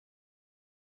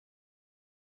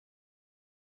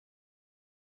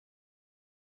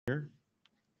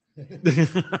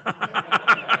Is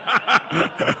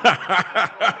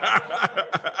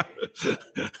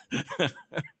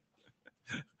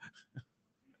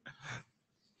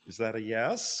that a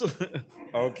yes?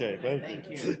 Okay, thank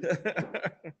you.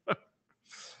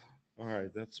 All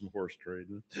right, that's some horse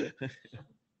trading.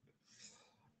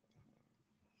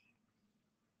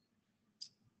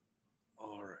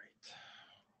 All right.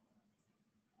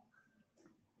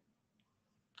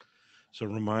 So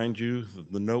remind you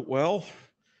the note well.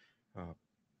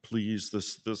 Please,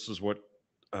 this is what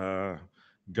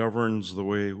governs the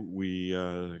way we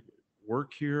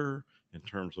work here in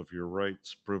terms of your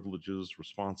rights, privileges,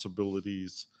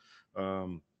 responsibilities.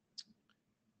 Um,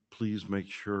 please make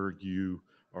sure you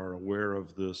are aware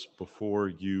of this before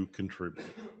you contribute.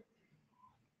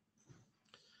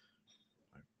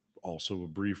 Also, a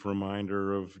brief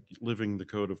reminder of living the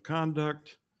code of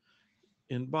conduct.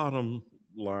 And bottom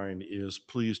line is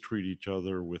please treat each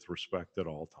other with respect at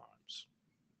all times.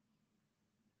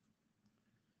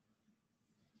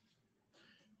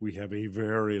 We have a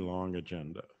very long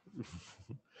agenda,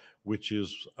 which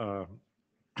is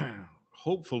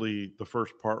hopefully the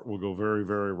first part will go very,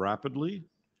 very rapidly,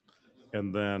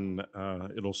 and then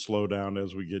it'll slow down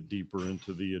as we get deeper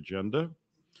into the agenda.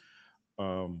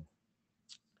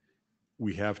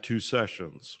 We have 2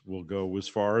 sessions. We'll go as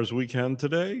far as we can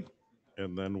today,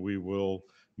 and then we will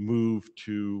move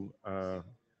to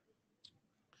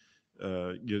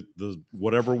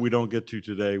whatever we don't get to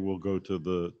today, we'll go to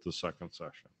the second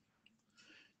session.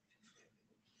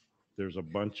 There's a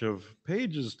bunch of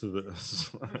pages to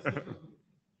this.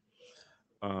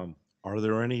 Are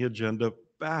there any agenda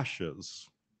bashes?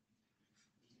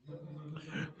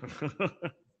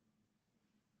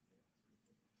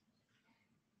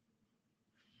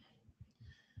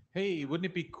 Hey, wouldn't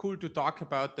it be cool to talk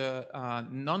about the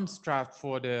non-draft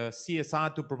for the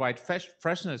CSR to provide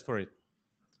freshness for it?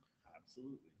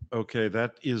 Absolutely. Okay,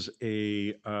 that is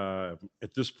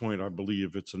at this point, I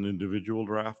believe it's an individual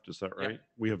draft. Is that right? Yep.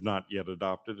 We have not yet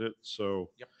adopted it. So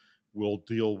yep. We'll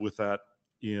deal with that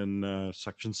in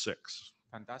section 6.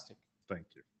 Fantastic. Thank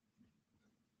you.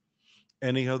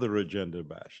 Any other agenda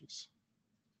bashes?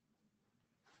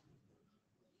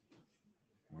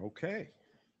 Okay.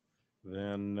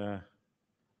 Then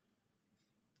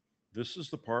this is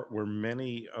the part where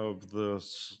many of the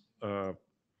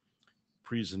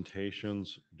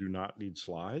presentations do not need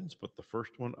slides, but the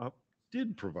first one up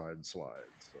did provide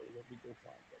slides. So let me go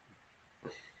find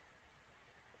them.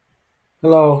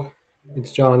 Hello,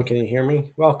 it's John. Can you hear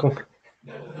me? Welcome.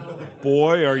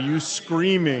 Boy, are you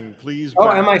screaming? Please. Oh,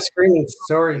 am I screaming?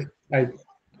 Sorry. I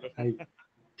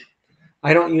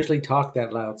don't usually talk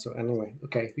that loud. So anyway,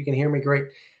 okay, if you can hear me, great.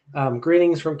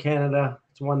 Greetings from Canada.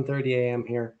 It's 1:30 a.m.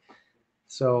 here.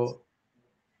 So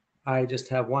I just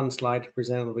have one slide to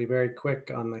present. It'll be very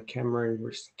quick on the chem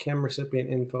recipient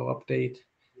info update.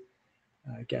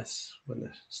 I guess when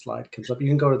the slide comes up, you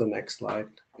can go to the next slide.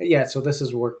 Yeah, so this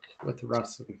is work with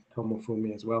Russ and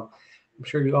Tomofumi as well. I'm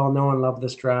sure you all know and love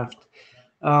this draft.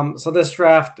 So this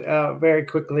draft, very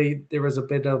quickly, there was a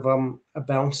bit of a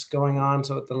bounce going on.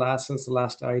 So since the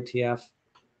last IETF,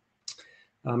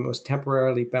 it was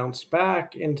temporarily bounced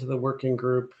back into the working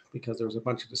group because there was a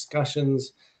bunch of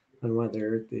discussions on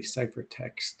whether the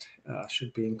ciphertext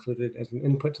should be included as an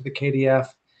input to the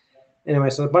KDF.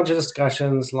 Anyway, so a bunch of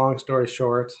discussions. Long story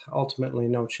short, ultimately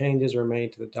no changes were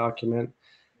made to the document,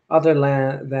 other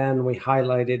than we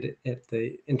highlighted at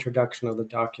the introduction of the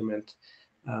document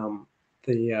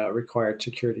the required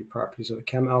security properties of the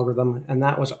chem algorithm, and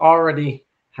that was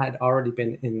had already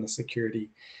been in the security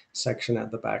section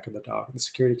at the back of the doc. The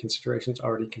security considerations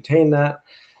already contain that.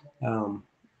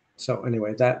 So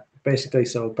anyway, that basically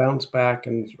bounce back,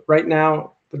 and right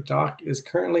now the doc is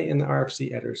currently in the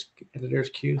RFC editor's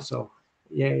queue. So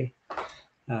yay.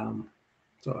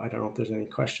 So I don't know if there's any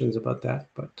questions about that,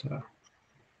 but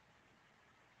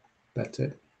that's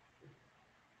it.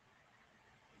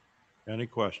 Any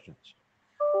questions?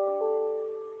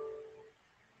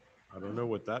 I don't know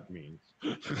what that means.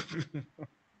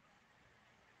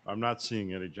 I'm not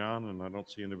seeing any, John, and I don't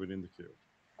see anybody in the queue.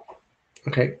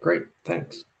 Okay, great.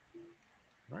 Thanks.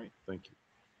 All right, thank you.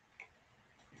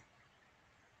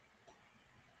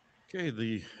 Okay,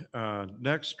 the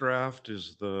next draft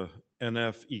is the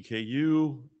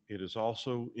NF-EKU. It is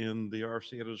also in the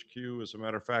RFC editor's queue. As a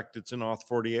matter of fact, it's in Auth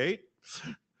 48.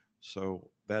 So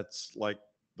that's like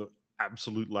the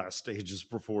absolute last stages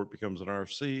before it becomes an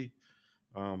RFC.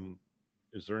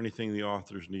 Is there anything the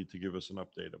authors need to give us an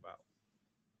update about?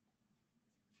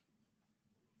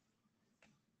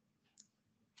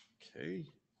 Okay,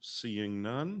 seeing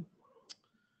none.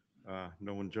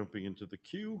 No one jumping into the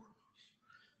queue.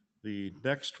 The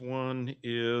next one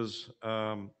is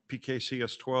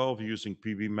PKCS 12 using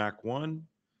PBMac1.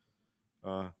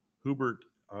 Hubert,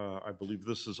 I believe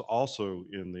this is also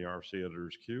in the RC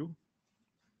editor's queue.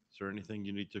 Is there anything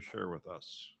you need to share with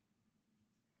us?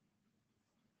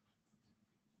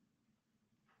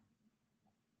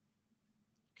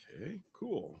 Okay,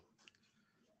 cool.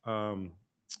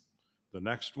 The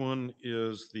next one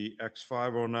is the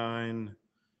X509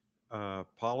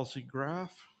 policy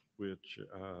graph, which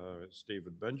is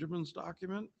David Benjamin's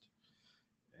document.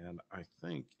 And I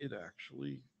think it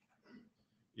actually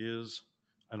is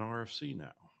an RFC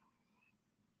now.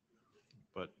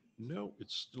 But no,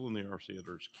 it's still in the RC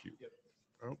editor's queue. Yep.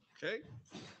 Okay.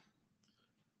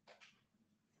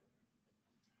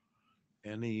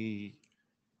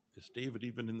 Is David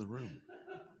even in the room?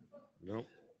 Nope.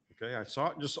 Okay, I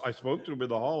spoke to him in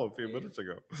the hall a few minutes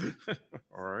ago.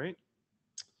 All right.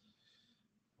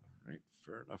 All right,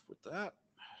 fair enough with that.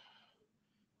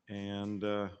 And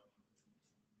the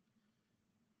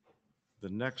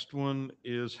next one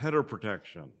is header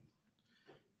protection.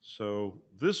 So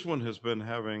this one has been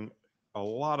having a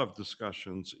lot of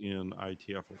discussions in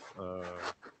IETF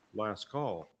last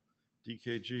call.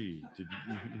 DKG,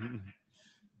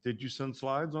 did you send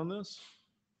slides on this?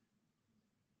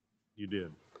 You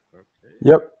did. Okay.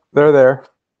 Yep, they're there.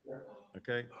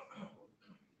 Okay.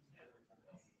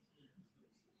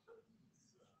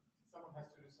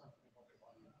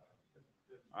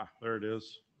 There it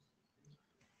is.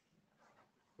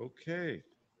 Okay.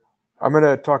 I'm going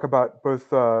to talk about both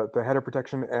the header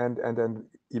protection and then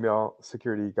email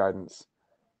security guidance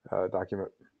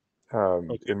document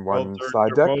in one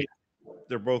slide deck.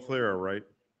 They're both there, right?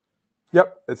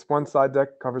 Yep, it's one slide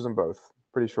deck, covers them both.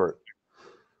 Pretty short.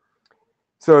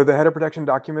 So the header protection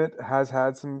document has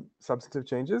had some substantive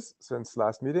changes since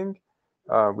last meeting.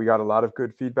 We got a lot of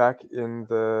good feedback in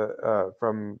the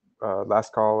from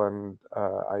last call and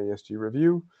IESG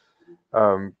review.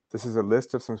 This is a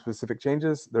list of some specific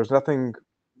changes. There's nothing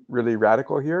really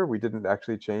radical here. We didn't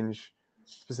actually change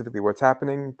specifically what's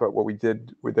happening, but what we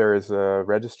did, there is a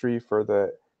registry for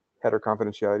the header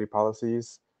confidentiality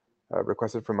policies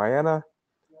requested from IANA.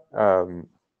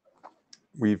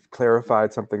 We've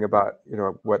clarified something about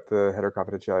what the header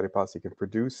confidentiality policy can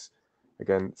produce.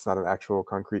 Again, it's not an actual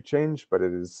concrete change, but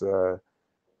it is a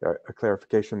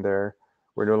clarification there.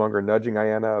 We're no longer nudging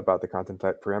IANA about the content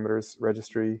type parameters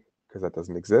registry because that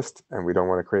doesn't exist, and we don't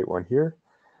want to create one here.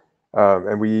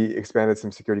 And we expanded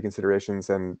some security considerations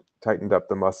and tightened up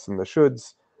the musts and the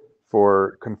shoulds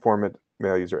for conformant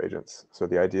mail user agents. So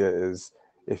the idea is,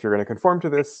 if you're going to conform to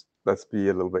this, let's be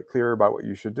a little bit clearer about what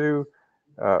you should do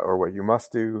or what you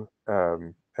must do.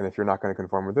 And if you're not going to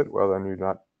conform with it, well, then you're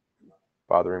not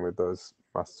bothering with those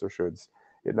musts or shoulds.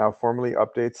 It now formally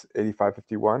updates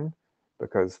 8551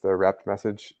 because the wrapped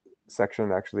message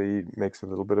section actually makes a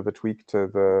little bit of a tweak to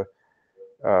the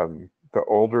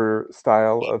older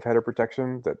style of header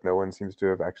protection that no one seems to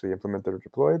have actually implemented or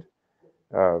deployed.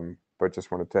 But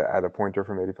just wanted to add a pointer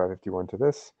from 8551 to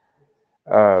this.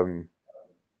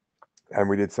 And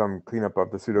we did some cleanup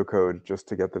of the pseudocode just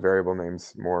to get the variable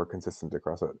names more consistent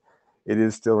across it. It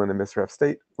is still in a misref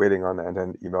state, waiting on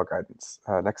end-to-end email guidance.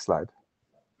 Next slide.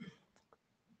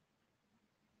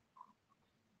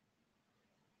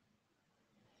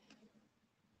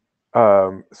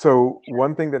 So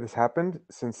one thing that has happened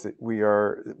since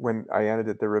when IANA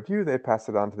did the review, they passed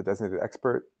it on to the designated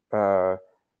expert,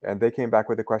 and they came back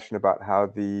with a question about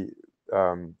how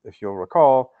if you'll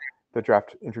recall, the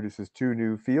draft introduces two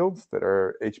new fields that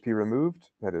are HP removed,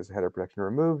 that is header protection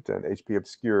removed, and HP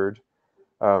obscured,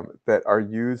 that are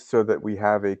used so that we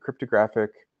have a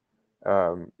cryptographic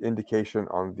indication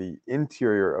on the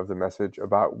interior of the message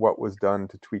about what was done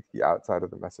to tweak the outside of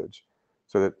the message,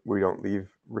 so that we don't leave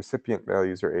recipient mail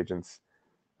user agents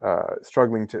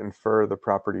struggling to infer the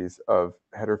properties of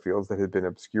header fields that had been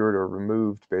obscured or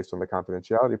removed based on the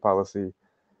confidentiality policy.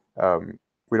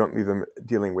 We don't leave them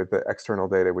dealing with the external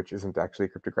data, which isn't actually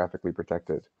cryptographically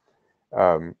protected.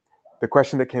 The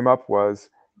question that came up was,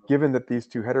 given that these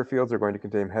two header fields are going to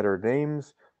contain header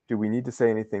names, do we need to say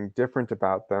anything different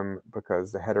about them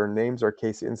because the header names are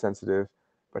case insensitive,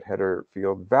 but header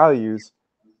field values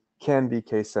can be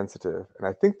case sensitive? And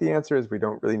I think the answer is we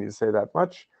don't really need to say that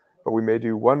much, but we may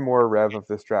do one more rev of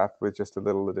this draft with just a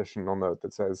little additional note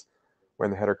that says when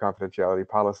the header confidentiality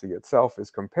policy itself is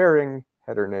comparing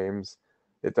header names,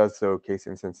 it does so case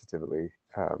insensitively.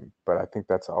 But I think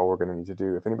that's all we're going to need to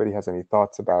do. If anybody has any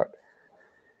thoughts about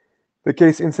the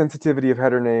case insensitivity of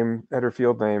header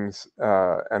field names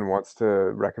and wants to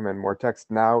recommend more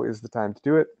text, now is the time to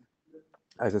do it.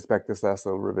 I suspect this last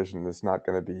little revision is not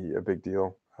going to be a big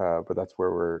deal, but that's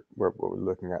where what we're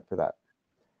looking at for that.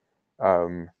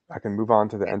 I can move on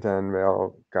to the end-to-end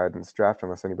mail guidance draft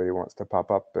unless anybody wants to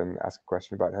pop up and ask a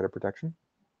question about header protection.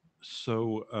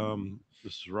 So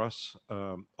this is Russ.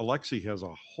 Alexi has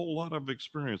a whole lot of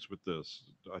experience with this,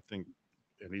 I think,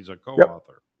 and he's a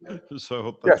co-author.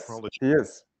 So that's Yes, probably he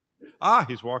is.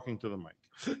 He's walking to the mic.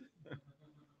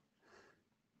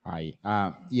 Hi.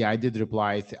 Yeah, I did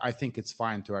reply. I think it's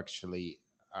fine to actually,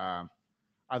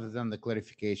 other than the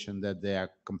clarification that they are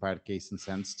compared case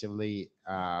insensitively,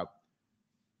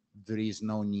 there is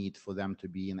no need for them to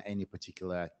be in any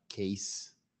particular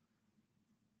case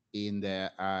in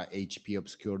the HP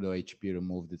obscured or HP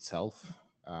removed itself.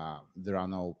 There are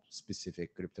no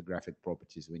specific cryptographic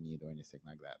properties we need or anything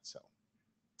like that. So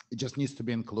it just needs to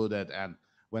be included. And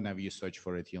whenever you search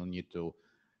for it, you'll need to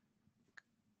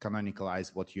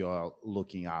canonicalize what you're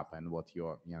looking up and what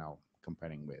you're,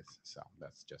 comparing with. So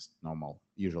that's just normal,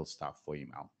 usual stuff for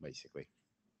email, basically.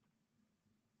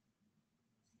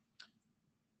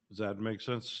 Does that make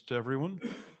sense to everyone?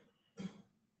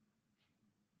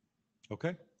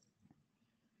 Okay.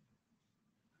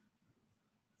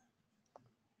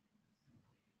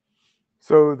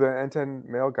 So the end-to-end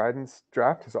mail guidance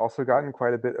draft has also gotten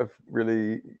quite a bit of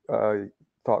really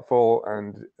thoughtful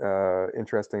and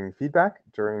interesting feedback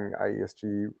during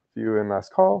IESG review and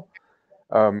last call.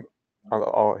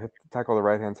 I'll tackle the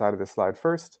right-hand side of this slide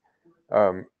first.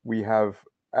 We have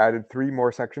added 3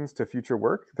 more sections to future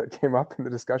work that came up in the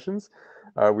discussions.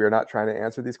 We are not trying to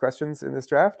answer these questions in this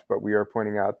draft, but we are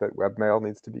pointing out that webmail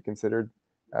needs to be considered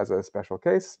as a special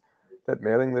case, that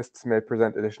mailing lists may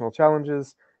present additional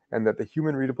challenges, and that the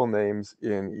human readable names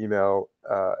in email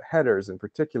headers in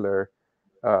particular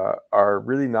are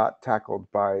really not tackled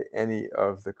by any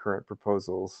of the current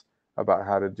proposals about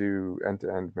how to do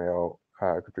end-to-end mail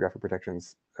cryptographic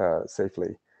protections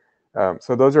safely.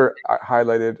 So those are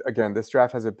highlighted. Again, this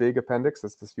draft has a big appendix.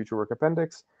 That's this future work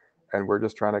appendix. And we're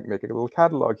just trying to make a little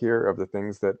catalog here of the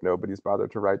things that nobody's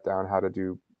bothered to write down how to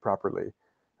do properly.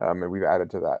 And we've added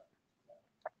to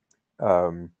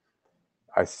that.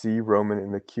 I see Roman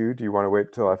in the queue. Do you want to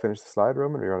wait till I finish the slide,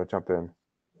 Roman, or you want to jump in?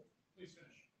 Please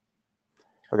finish.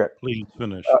 Okay. Please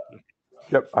finish.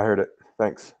 Yep, I heard it.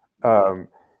 Thanks.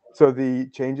 So the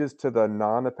changes to the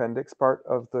non-appendix part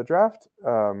of the draft,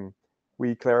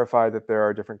 we clarify that there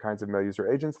are different kinds of mail user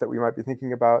agents that we might be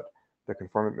thinking about, the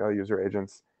conformant mail user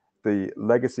agents, the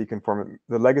legacy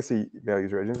mail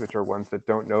user agents, which are ones that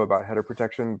don't know about header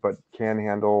protection but can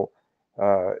handle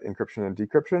encryption and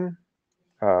decryption.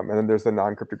 And then there's the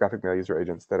non-cryptographic mail user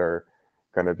agents that are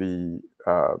going to be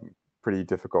pretty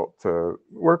difficult to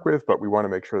work with, but we want to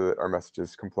make sure that our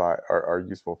messages are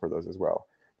useful for those as well.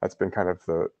 That's been kind of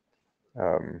the,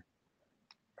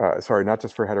 sorry, not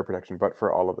just for header protection, but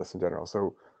for all of this in general.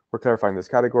 So we're clarifying those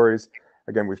categories.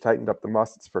 Again, we've tightened up the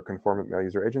musts for conformant mail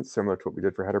user agents, similar to what we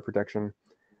did for header protection.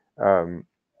 And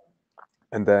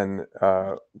then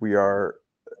we are,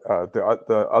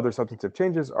 the other substantive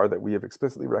changes are that we have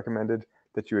explicitly recommended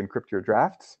that you encrypt your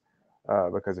drafts,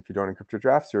 because if you don't encrypt your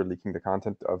drafts, you're leaking the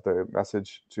content of the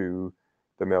message to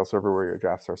the mail server where your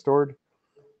drafts are stored.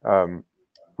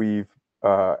 We've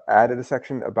added a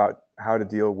section about how to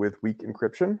deal with weak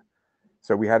encryption.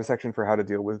 So we had a section for how to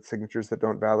deal with signatures that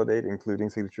don't validate, including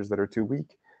signatures that are too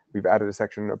weak. We've added a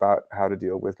section about how to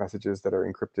deal with messages that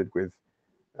are encrypted with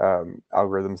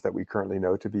algorithms that we currently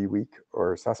know to be weak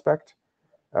or suspect,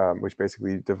 which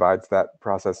basically divides that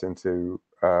process into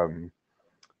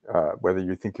whether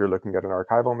you think you're looking at an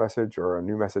archival message or a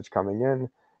new message coming in,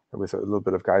 with a little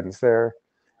bit of guidance there.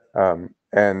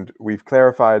 And we've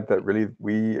clarified that really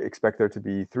we expect there to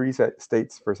be 3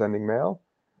 states for sending mail.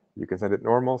 You can send it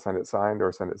normal, send it signed,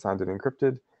 or send it signed and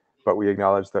encrypted. But we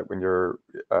acknowledge that when you're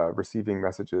receiving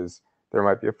messages, there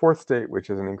might be a 4th state, which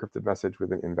is an encrypted message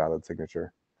with an invalid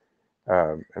signature.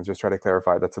 And just try to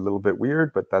clarify that's a little bit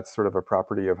weird, but that's sort of a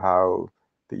property of how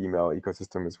the email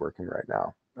ecosystem is working right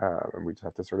now. And we just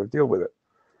have to sort of deal with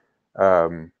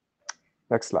it.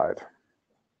 Next slide.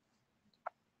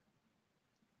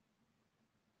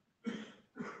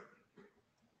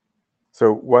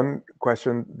 So one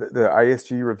question, the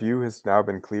IESG review has now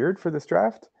been cleared for this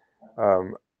draft.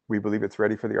 We believe it's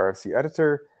ready for the RFC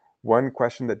editor. One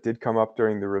question that did come up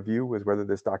during the review was whether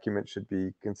this document should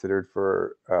be considered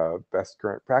for best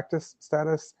current practice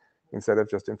status instead of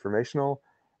just informational.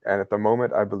 And at the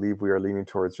moment, I believe we are leaning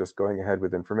towards just going ahead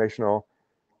with informational.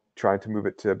 Trying to move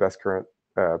it to best current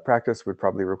practice would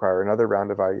probably require another round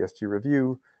of IESG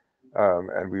review.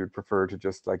 And we would prefer to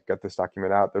just like get this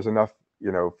document out. There's enough,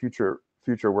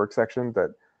 future work section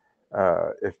that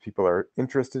If people are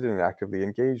interested and actively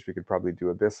engaged, we could probably do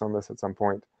a BIS on this at some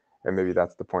point, and maybe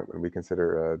that's the point when we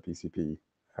consider a BCP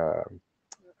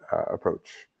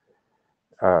approach.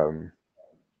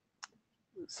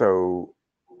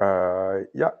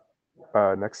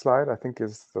 Next slide, I think,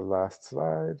 is the last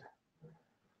slide.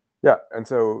 Yeah, and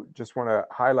so just want to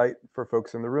highlight for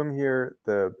folks in the room here,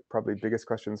 the probably biggest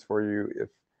questions for you, if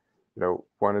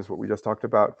one is what we just talked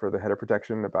about for the header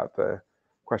protection, about the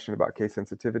question about case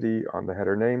sensitivity on the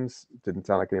header names. Didn't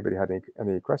sound like anybody had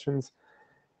any questions.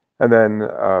 And then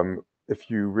if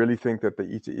you really think that the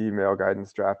E2E mail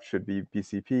guidance draft should be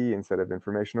BCP instead of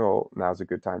informational, now's a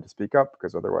good time to speak up,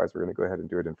 because otherwise we're going to go ahead and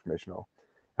do it informational.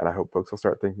 And I hope folks will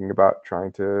start thinking about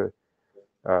trying to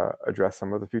address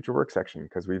some of the future work section,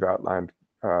 because we've outlined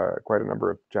quite a number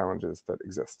of challenges that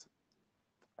exist.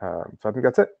 So I think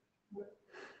that's it.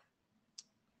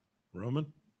 Roman?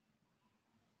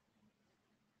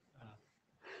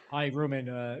 Hi, Roman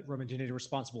Dinity,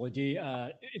 Responsible AD.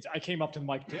 I came up to the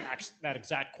mic to ask that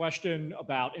exact question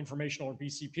about informational or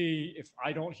BCP. If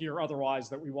I don't hear otherwise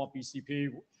that we want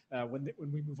BCP, when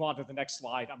we move on to the next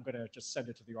slide, I'm going to just send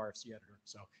it to the RFC editor.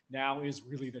 So now is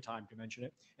really the time to mention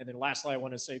it. And then lastly, I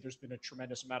want to say there's been a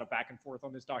tremendous amount of back and forth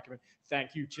on this document.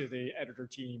 Thank you to the editor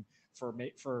team for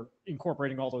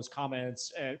incorporating all those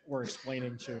comments. We're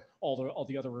explaining to all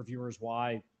the other reviewers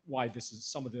why this is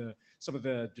some of the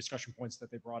discussion points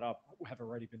that they brought up have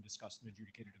already been discussed and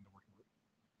adjudicated in the working group.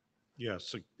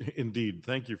 Yes, indeed.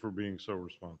 Thank you for being so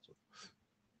responsive.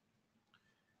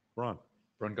 Ron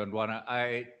Gondwana,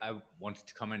 I wanted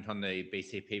to comment on the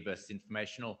BCP versus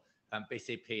informational.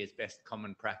 BCP is best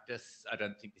common practice. I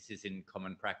don't think this is in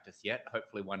common practice yet.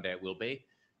 Hopefully one day it will be,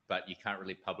 but you can't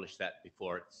really publish that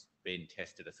before it's been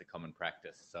tested as a common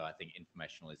practice. So I think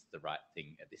informational is the right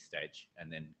thing at this stage,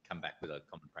 and then come back with a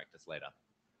common practice later.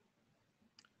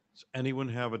 Does anyone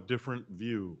have a different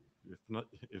view?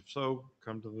 If so,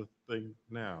 come to the thing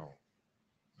now.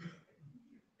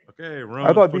 Okay, Roman.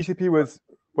 I thought BCP was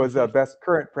best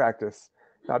current practice,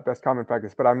 not best common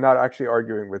practice, but I'm not actually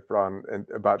arguing with Ron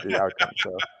about the outcome.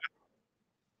 So.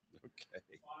 Okay.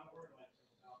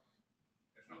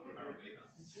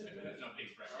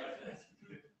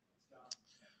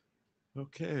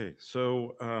 Okay,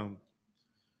 so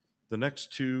the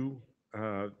next two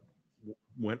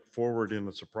went forward in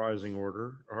a surprising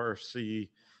order. RFC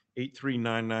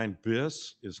 8399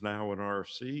 BIS is now an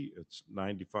RFC. It's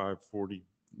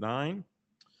 9549.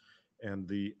 And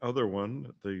the other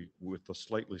one, with the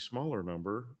slightly smaller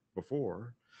number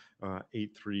before,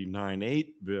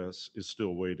 8398 BIS is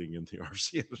still waiting in the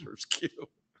RFC editor's queue.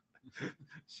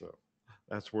 So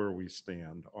that's where we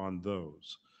stand on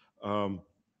those.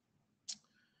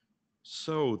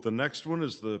 So the next one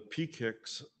is the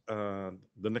PKIX,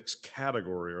 the next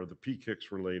category are the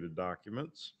PKIX related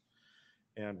documents.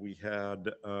 And we had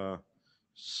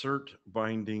cert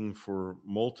binding for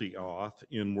multi-auth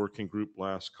in working group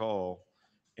last call,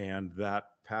 and that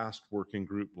passed working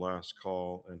group last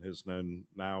call and has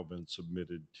now been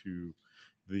submitted to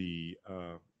the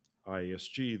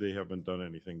ISG. They haven't done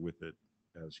anything with it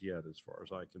as yet, as far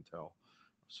as I can tell.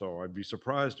 So I'd be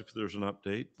surprised if there's an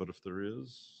update, but if there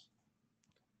is,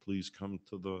 please come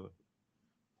to the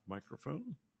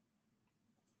microphone.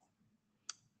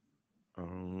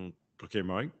 Okay,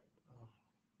 Mike.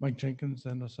 Mike Jenkins,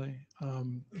 NSA.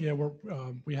 Yeah,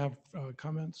 we have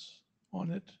comments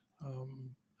on it,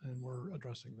 and we're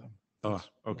addressing them. Oh,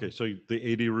 okay. So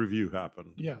the AD review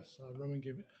happened. Yes, Roman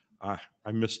gave it.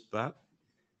 I missed that.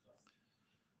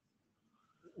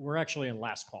 We're actually in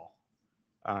last call.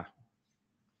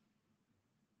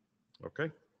 Okay.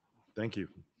 Thank you.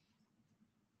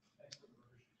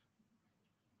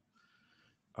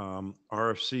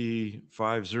 RFC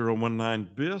 5019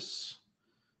 BIS.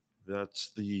 That's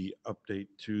the update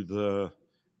to the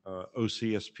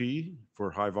OCSP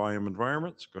for high volume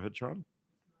environments. Go ahead, Sean.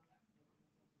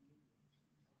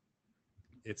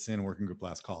 It's in working group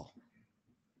last call,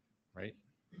 right?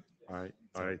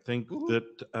 I think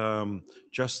that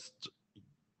just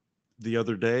the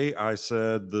other day I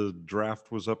said the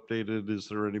draft was updated. Is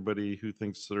there anybody who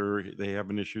thinks they have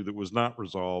an issue that was not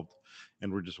resolved?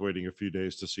 And we're just waiting a few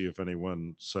days to see if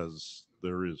anyone says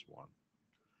there is one.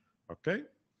 Okay.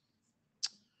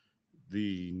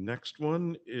 The next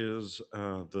one is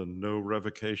the no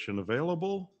revocation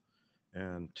available.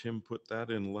 And Tim put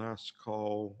that in last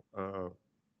call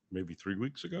maybe 3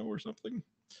 weeks ago or something.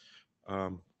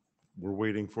 We're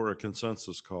waiting for a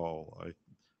consensus call.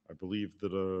 I believe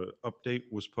that an update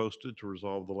was posted to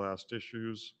resolve the last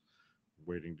issues.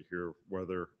 Waiting to hear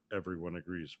whether everyone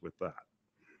agrees with that.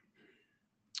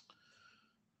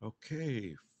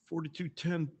 Okay,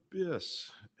 4210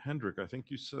 bis. Hendrik, I think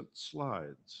you sent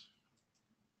slides.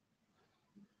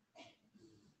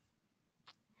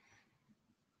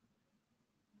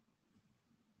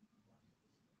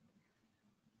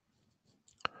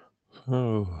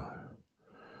 So,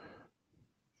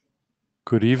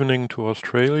 good evening to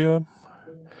Australia.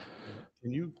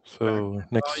 Can you So,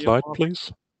 next volume slide, off?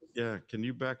 please. Yeah, can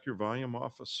you back your volume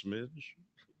off a smidge?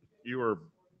 You are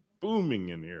booming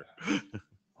in here.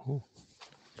 Ooh.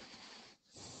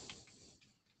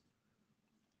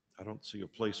 I don't see a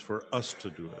place for us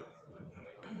to do it.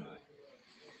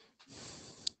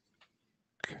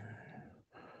 Okay.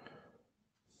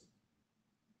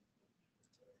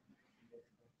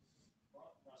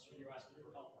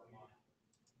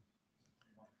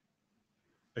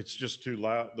 It's just too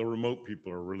loud. The remote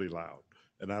people are really loud,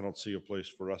 and I don't see a place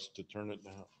for us to turn it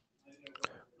down.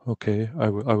 Okay, I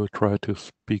will try to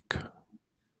speak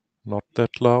not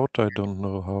that loud. I don't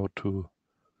know how to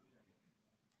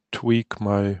tweak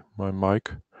my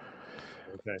mic.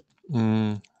 Okay.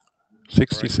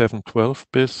 6712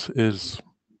 bis is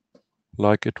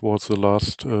like it was the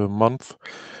last month.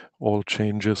 All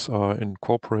changes are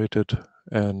incorporated,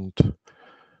 and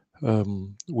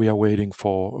we are waiting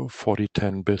for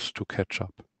 4010 bis to catch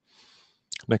up.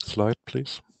 Next slide,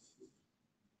 please.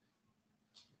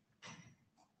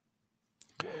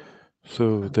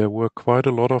 So there were quite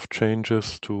a lot of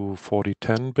changes to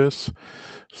 4010 bis.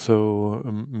 So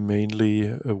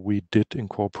mainly we did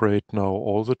incorporate now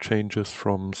all the changes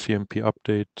from CMP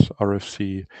update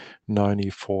RFC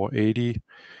 9480.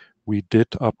 We did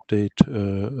update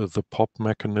the POP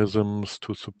mechanisms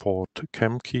to support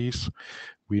CAM keys.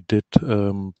 We did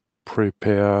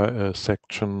prepare a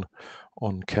section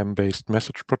on CAM-based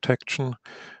message protection,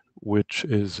 which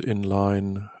is in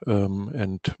line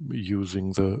and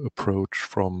using the approach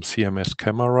from CMS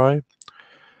CAMARAI.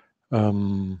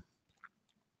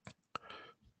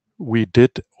 We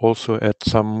did also add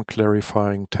some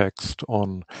clarifying text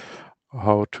on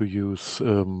how to use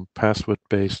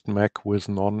password-based MAC with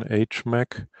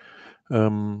non-HMAC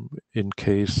in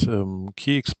case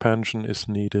key expansion is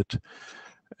needed.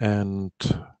 And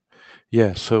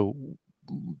yeah, so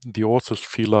the authors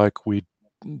feel like we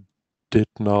did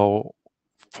now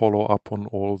follow up on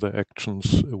all the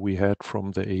actions we had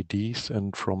from the ADs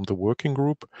and from the working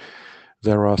group.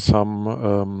 There are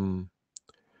some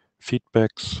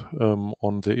feedbacks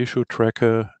on the issue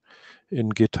tracker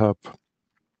in GitHub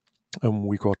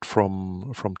we got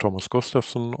from Thomas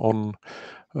Gustafsson on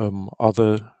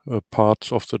other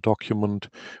parts of the document,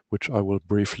 which I will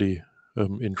briefly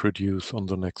introduce on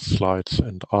the next slides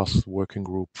and ask the working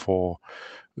group for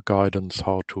guidance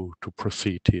how to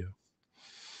proceed here.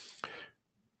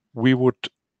 We would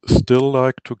still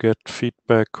like to get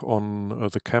feedback on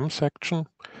the CAM section,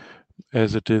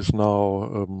 as it is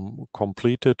now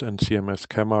completed and CMS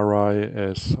CAMARAI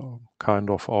as kind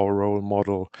of our role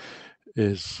model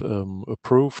is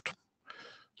approved.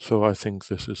 So I think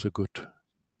this is a good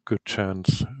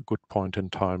chance, good point in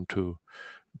time to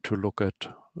look at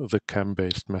the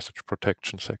CAM-based message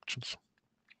protection sections.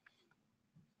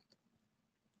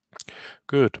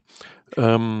 Good.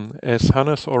 As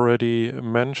Hannes already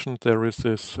mentioned, there is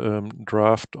this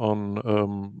draft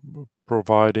on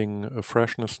providing a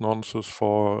freshness nonces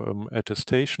for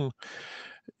attestation.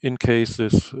 In case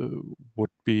this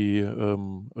would be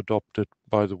adopted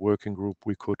by the working group,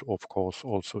 we could, of course,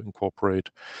 also incorporate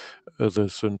the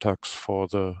syntax for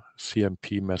the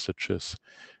CMP messages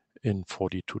in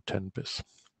 4210 bis.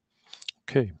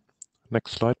 Okay,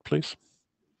 next slide, please.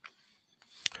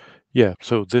 Yeah,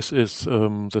 so this is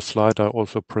the slide I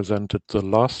also presented the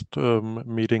last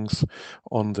meetings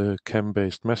on the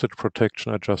CAM-based message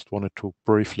protection. I just wanted to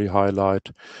briefly highlight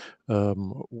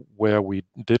where we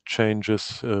did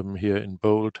changes here in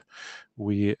bold.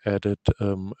 We added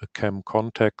a CAM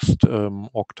context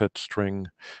octet string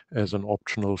as an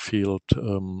optional field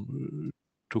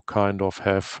to kind of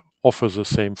offer the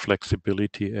same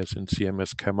flexibility as in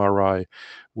CMS CAMARAI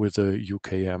with a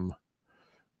UKM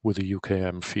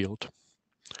field.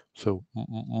 So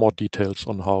more details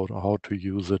on how to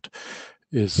use it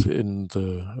is in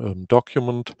the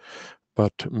document,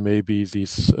 but maybe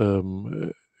this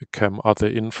CAM other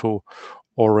info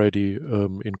already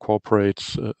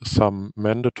incorporates some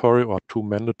mandatory or two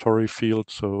mandatory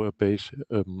fields, so a base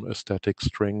a static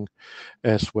string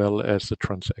as well as the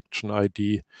transaction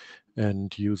ID.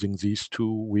 And using these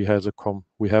two, we have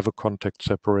a context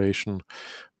separation,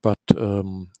 but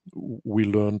we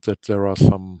learned that there are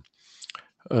some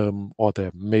or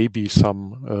there may be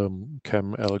some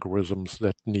CAM algorithms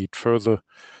that need further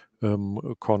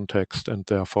context, and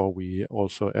therefore we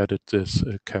also added this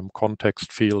CAM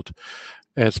context field.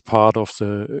 as part of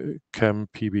the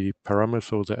CAM-PB parameter,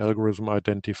 so the algorithm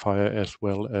identifier, as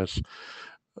well as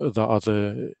the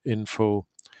other info,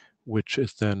 which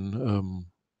is then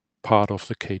part of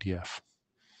the KDF.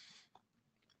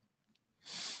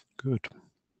 Good.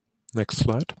 Next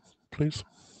slide, please.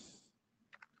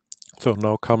 So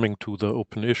now coming to the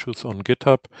open issues on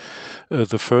GitHub.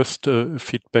 The first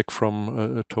feedback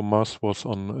from Thomas was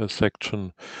on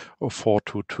section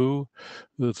 422.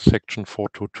 Section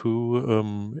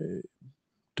 422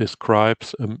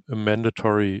 describes a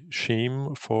mandatory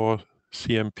scheme for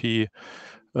CMP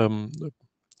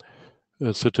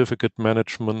certificate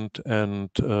management, and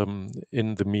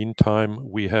in the meantime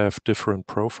we have different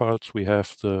profiles. We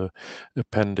have the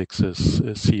appendixes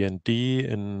C and D.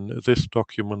 In this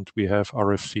document we have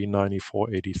RFC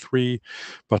 9483,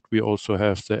 but we also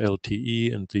have the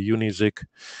LTE and the UNIZIC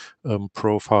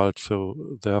profile.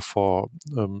 So therefore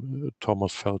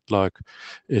Thomas felt like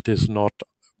it is not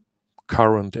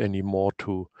current anymore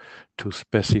to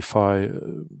specify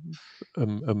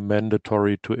a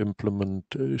mandatory to implement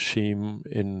scheme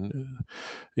in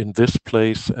this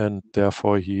place, and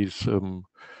therefore he's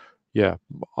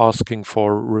asking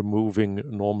for removing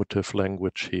normative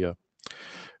language here.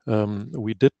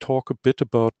 We did talk a bit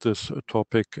about this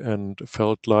topic and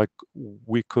felt like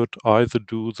we could either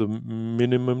do the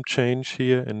minimum change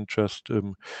here and just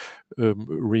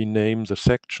rename the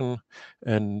section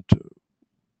and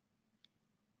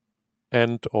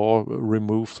or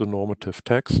remove the normative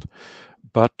text.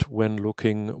 But when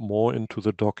looking more into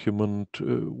the document,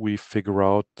 we figure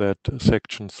out that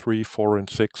sections 3, 4, and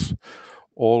 6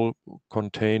 all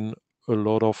contain a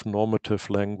lot of normative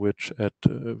language at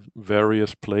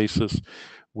various places,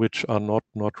 which are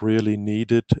not really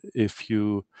needed if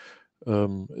you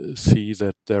see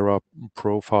that there are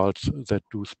profiles that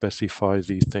do specify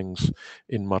these things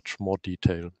in much more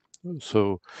detail.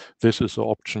 So this is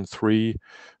option 3,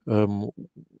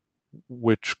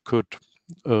 which could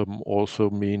also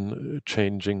mean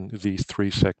changing these 3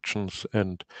 sections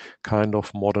and kind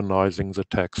of modernizing the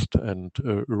text and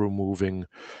removing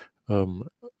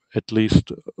at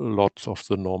least lots of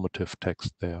the normative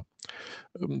text there.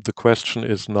 The question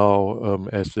is now,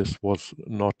 as this was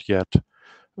not yet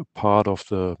a part of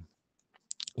the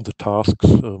tasks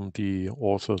the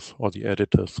authors or the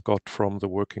editors got from the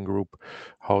working group,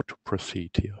 how to proceed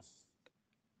here.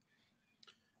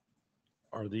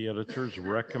 Are the editors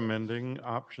recommending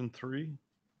option 3?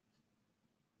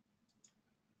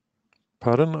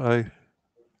 Pardon?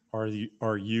 Are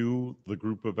you the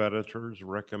group of editors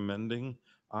recommending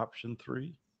option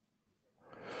 3?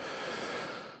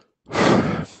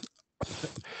 I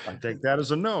take that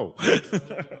as a no.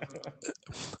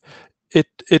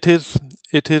 It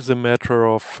is a matter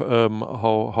of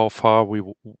how far we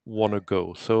want to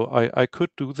go. So I could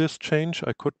do this change.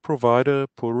 I could provide a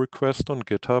pull request on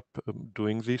GitHub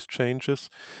doing these changes.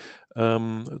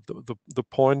 The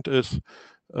point is,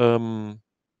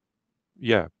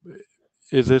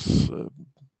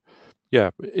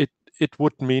 it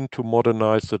would mean to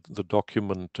modernize the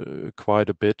document quite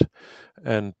a bit,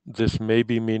 and this may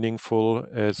be meaningful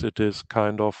as it is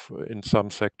kind of in some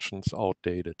sections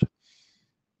outdated.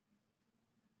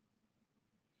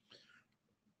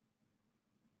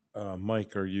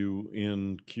 Mike, are you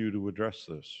in queue to address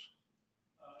this?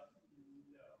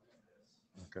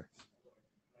 Okay.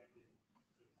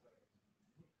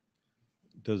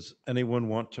 Does anyone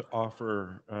want to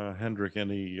offer Hendrik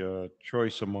any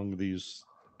choice among these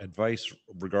advice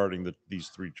regarding these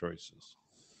 3 choices?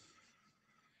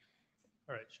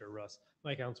 All right, sure, Russ.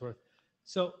 Mike Ounsworth.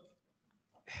 So,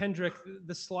 Hendrik,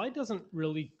 the slide doesn't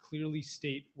really clearly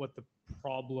state what the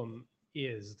problem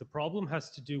is. The problem has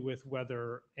to do with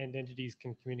whether end entities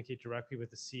can communicate directly with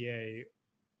the CA,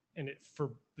 and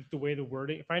for the way the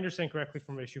wording, if I understand correctly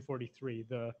from issue 43,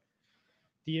 the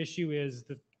issue is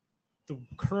that the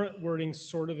current wording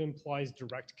sort of implies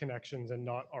direct connections and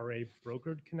not RA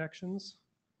brokered connections,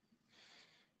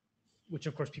 which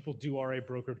of course people do RA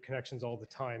brokered connections all the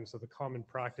time. So the common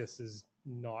practice is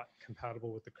not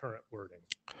compatible with the current wording,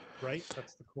 right?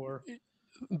 That's the core.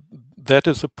 That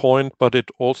is a point, but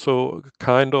it also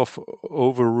kind of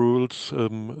overrules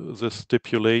the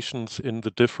stipulations in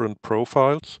the different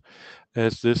profiles,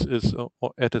 as this is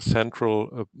at a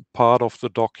central part of the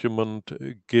document,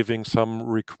 giving some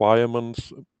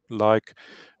requirements like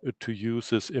to use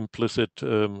this implicit,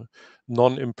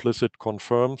 non-implicit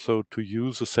confirm, so to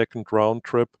use a second round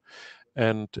trip.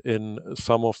 And in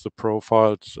some of the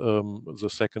profiles, the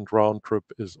second round trip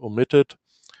is omitted,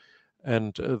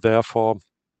 and therefore,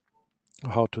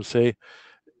 how to say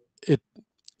it,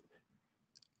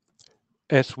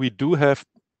 as we do have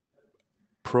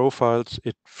profiles,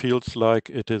 it feels like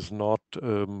it is not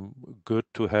good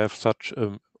to have such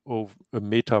a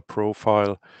meta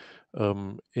profile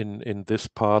in this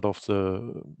part of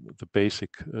the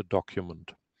basic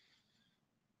document.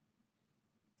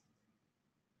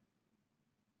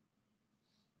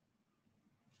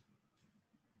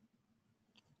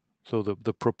 So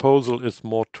the proposal is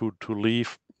more to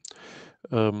leave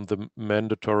the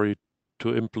mandatory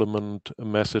to implement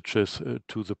messages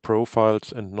to the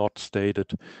profiles and not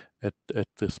stated at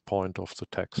this point of the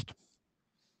text.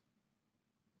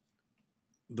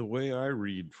 The way I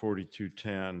read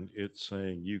 4210, it's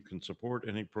saying you can support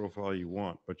any profile you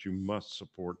want, but you must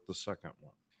support the second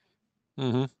one.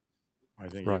 Mm-hmm. I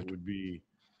think Right. it would be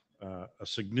a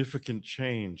significant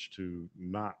change to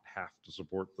not have to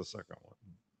support the second one.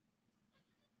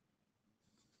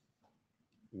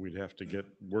 We'd have to get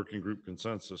working group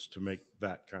consensus to make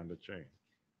that kind of change.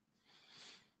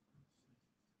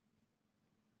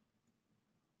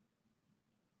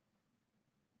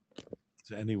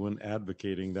 Is anyone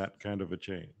advocating that kind of a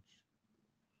change?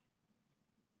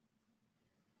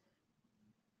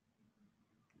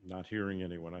 Not hearing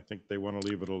anyone. I think they want to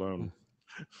leave it alone.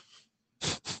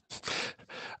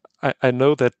 I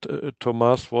know that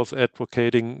Thomas was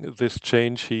advocating this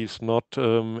change. He's not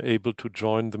able to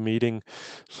join the meeting.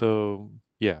 So,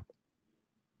 yeah.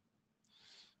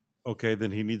 Okay, then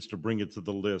he needs to bring it to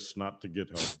the list, not to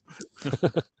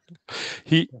GitHub.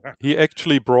 He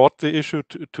actually brought the issue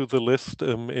to the list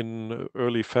in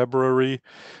early February,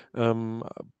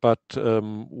 but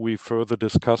we further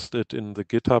discussed it in the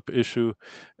GitHub issue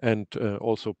and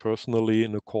also personally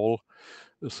in a call.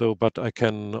 So, but I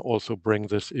can also bring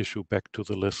this issue back to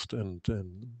the list and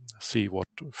see what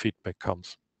feedback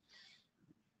comes.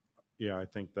 Yeah, I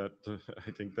think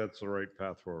that's the right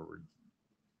path forward.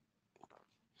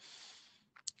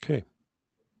 Okay,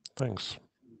 thanks.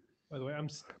 By the way, I'm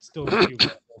still in queue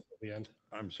till the end.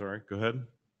 I'm sorry, go ahead.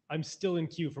 I'm still in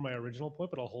queue for my original point,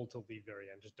 but I'll hold till the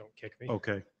very end. Just don't kick me.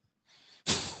 Okay.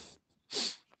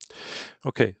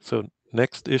 Okay, so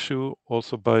next issue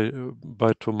also by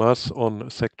Thomas on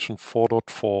section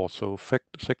 4.4. So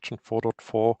section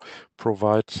 4.4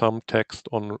 provides some text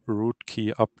on root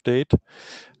key update,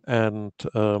 and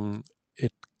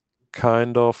it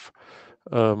kind of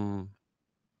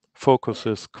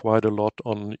focuses quite a lot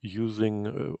on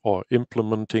using or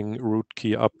implementing root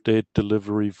key update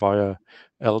delivery via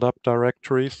LDAP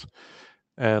directories.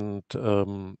 And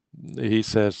he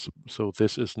says, so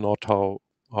this is not how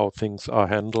things are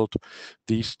handled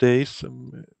these days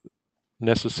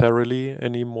necessarily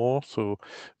anymore. So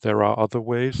there are other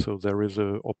ways. So there is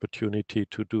an opportunity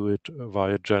to do it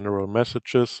via general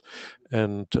messages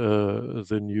and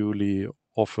the newly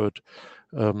offered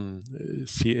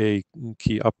CA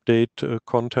key update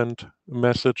content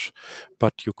message,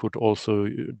 but you could also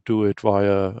do it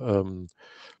via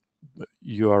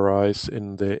URIs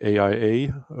in the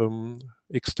AIA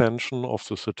extension of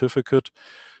the certificate.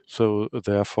 So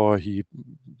therefore he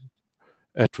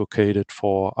advocated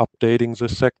for updating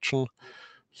this section.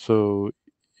 So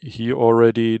he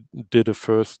already did a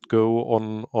first go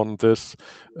on this,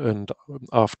 and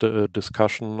after a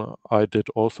discussion I did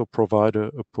also provide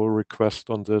a pull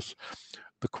request on this.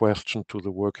 The question to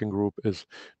the working group is,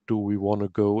 do we want to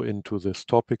go into this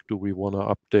topic? Do we want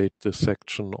to update this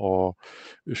section, or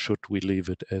should we leave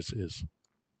it as is?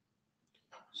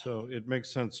 So it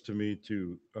makes sense to me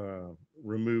to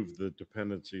remove the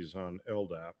dependencies on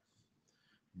LDAP,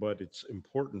 but it's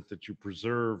important that you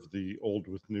preserve the old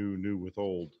with new, new with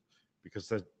old, because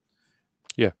that,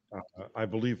 yeah, I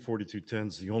believe 4210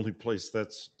 is the only place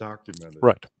that's documented.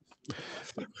 Right.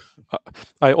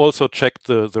 I also checked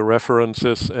the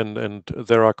references, and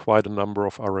there are quite a number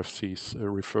of RFCs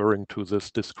referring to this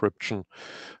description.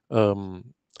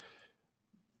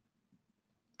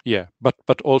 Yeah,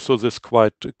 but also this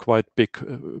quite big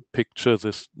picture,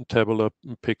 this tabular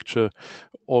picture,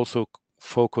 also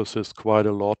focuses quite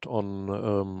a lot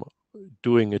on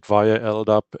doing it via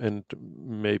LDAP, and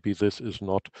maybe this is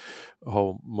not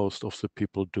how most of the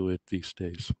people do it these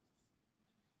days.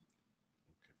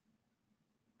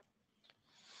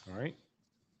 All right.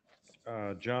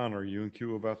 John, are you in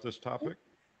queue about this topic?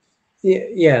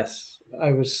 Yes,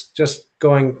 I was just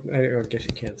going, I guess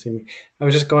you can't see me. I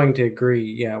was just going to agree.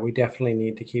 Yeah, we definitely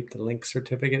need to keep the link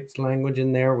certificates language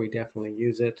in there. We definitely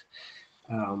use it.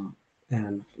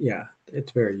 And yeah,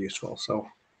 it's very useful. So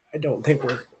I don't think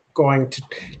we're going to,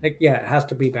 like, yeah, it has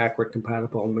to be backward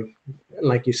compatible. And we,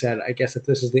 like you said, I guess if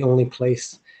this is the only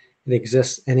place it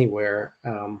exists anywhere,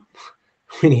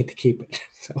 we need to keep it.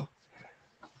 So.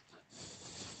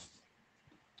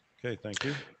 Okay, thank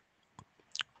you.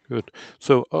 Good.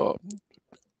 So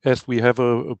as we have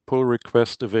a pull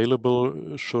request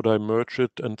available, should I merge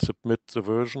it and submit the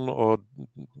version, or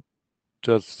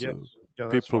does Yes. Yeah,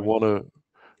 that's people fine. want to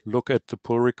look at the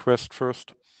pull request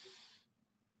first?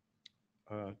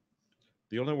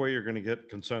 The only way you're going to get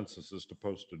consensus is to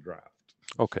post a draft.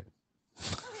 Okay.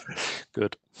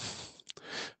 Good.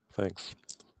 Thanks.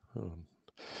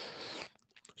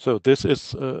 So this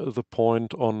is the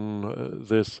point on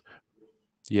this,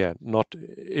 not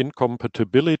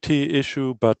incompatibility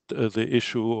issue, but the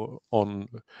issue on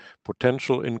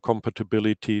potential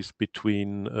incompatibilities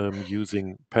between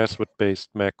using password-based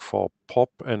MAC for POP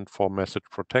and for message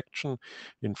protection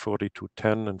in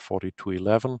 4210 and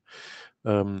 4211.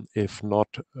 If not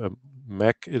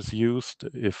MAC is used,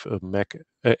 if a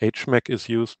HMAC is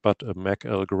used, but a MAC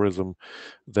algorithm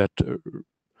that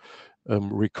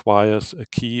requires a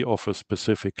key of a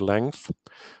specific length,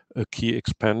 a key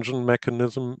expansion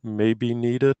mechanism may be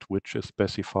needed, which is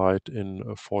specified in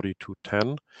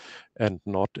 4210 and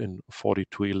not in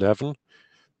 4211.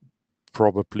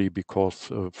 Probably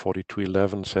because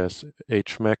 4211 says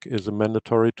HMAC is a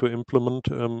mandatory to implement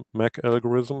MAC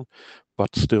algorithm,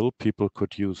 but still people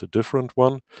could use a different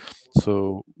one.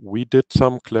 So we did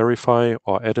some clarify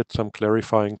or added some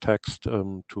clarifying text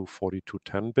to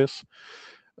 4210 bis.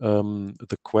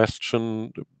 The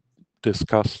question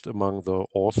discussed among the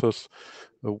authors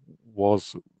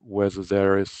was whether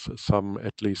there is some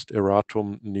at least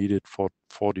erratum needed for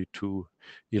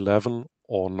 4211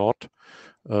 or not.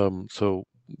 So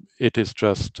it is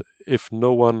just, if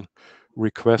no one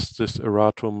requests this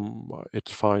erratum,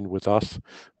 it's fine with us,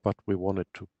 but we wanted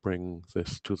to bring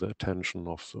this to the attention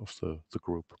of the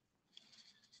group.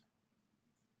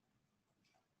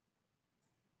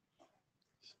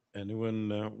 Anyone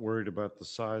worried about the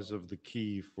size of the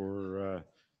key for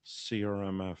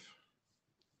CRMF?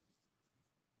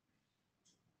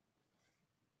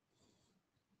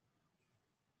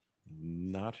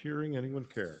 Not hearing anyone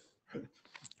care.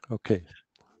 Okay,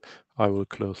 I will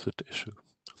close that issue.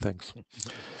 Thanks.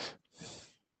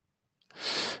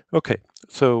 Okay,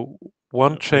 so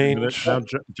one change. Now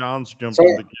John's jumped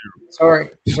in the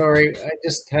queue. Sorry. I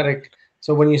just had a.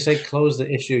 So when you say close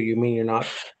the issue, you mean you're not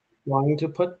wanting to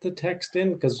put the text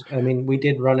in? Because I mean, we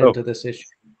did run into this issue.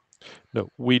 No,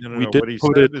 we No. did What he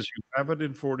put said it. is you have it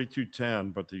in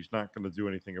 4210, but he's not going to do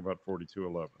anything about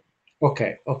 4211.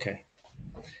 Okay.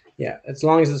 Yeah, as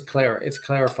long as it's clear, it's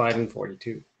clarified in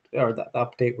 42 or the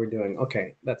update we're doing.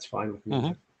 Okay, that's fine with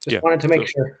me. Just wanted to make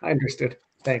sure I understood.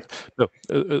 Thanks. No,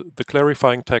 the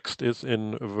clarifying text is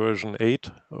in version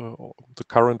 8, the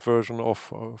current version of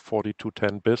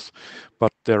 4210 bis,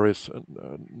 but there is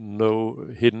no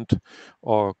hint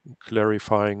or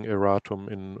clarifying erratum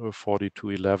in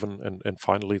 4211. And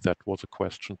finally, that was a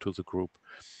question to the group,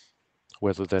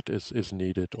 whether that is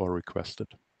needed or requested.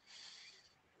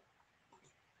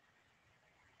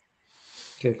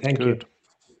 Okay, thank you.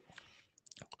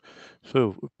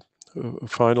 So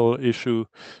final issue.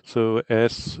 So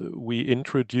as we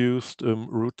introduced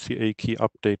root CA key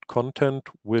update content,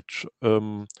 which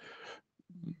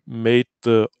made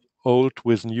the old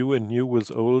with new and new with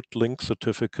old link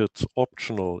certificates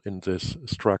optional in this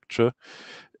structure.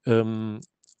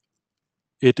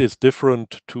 It is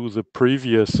different to the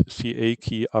previous CA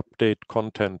key update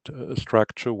content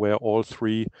structure where all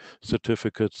three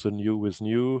certificates, the new with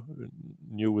new,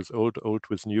 new with old, old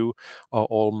with new, are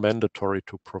all mandatory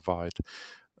to provide.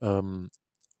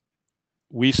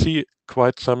 We see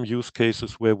quite some use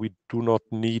cases where we do not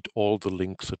need all the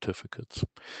link certificates.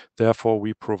 Therefore,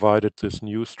 we provided this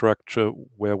new structure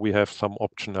where we have some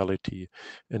optionality.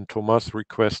 And Thomas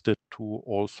requested to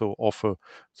also offer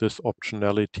this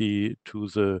optionality to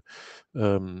the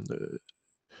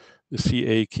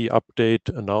CA key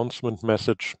update announcement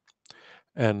message.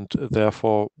 And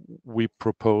therefore, we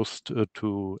proposed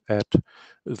to add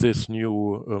this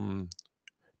new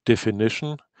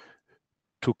definition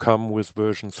to come with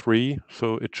version 3,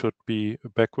 so it should be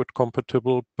backward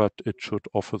compatible, but it should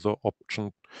offer the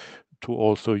option to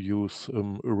also use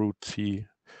root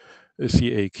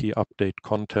CA key update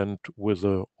content with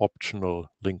optional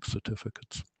link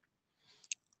certificates.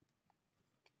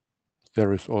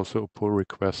 There is also a pull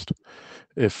request.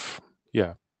 If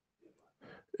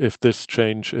this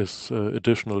change is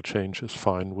additional change is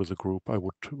fine with the group, I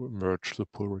would merge the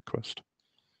pull request.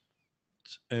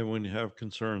 And when you have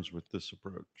concerns with this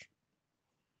approach.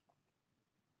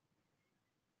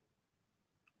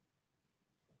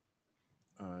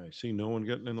 I see no one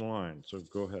getting in the line, so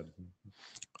go ahead.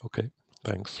 Okay,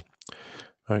 thanks.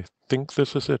 I think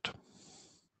this is it.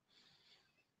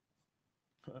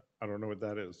 I don't know what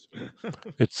that is.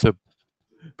 It's a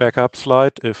backup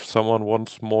slide if someone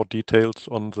wants more details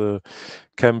on the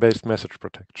CAM-based message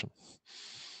protection.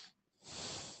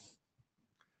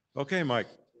 Okay, Mike.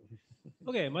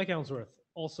 Okay, Mike Ellsworth,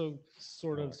 also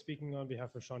sort of speaking on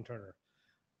behalf of Sean Turner.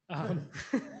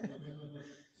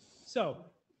 So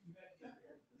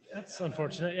that's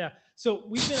unfortunate. Yeah. So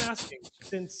we've been asking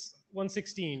since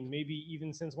 116, maybe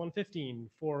even since 115,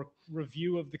 for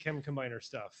review of the Chem Combiner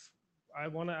stuff. I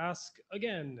want to ask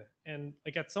again, and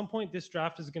like at some point, this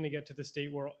draft is going to get to the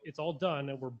state where it's all done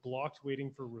and we're blocked waiting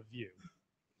for review,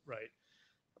 right?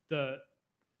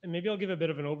 And maybe I'll give a bit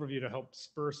of an overview to help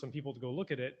spur some people to go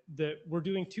look at it. That we're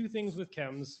doing two things with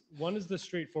chems. One is the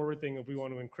straightforward thing of we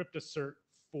want to encrypt a cert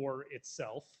for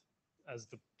itself as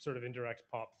the sort of indirect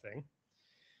pop thing.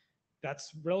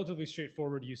 That's relatively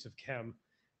straightforward use of chem.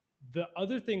 The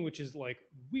other thing, which is like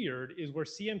weird, is where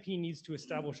CMP needs to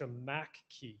establish a MAC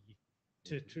key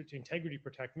to integrity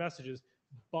protect messages.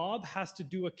 Bob has to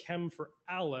do a chem for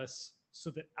Alice so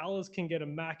that Alice can get a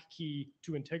MAC key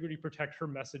to integrity protect her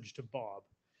message to Bob.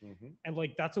 And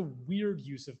like that's a weird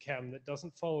use of chem that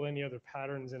doesn't follow any other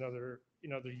patterns in other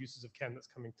uses of chem that's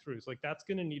coming through. So like that's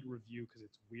going to need review because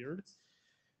it's weird.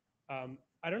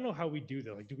 I don't know how we do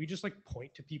that. Like, do we just like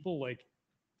point to people like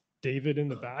David in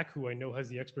the back, who I know has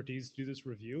the expertise to do this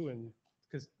review? And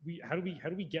because how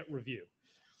do we get review?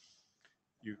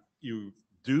 You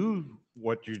do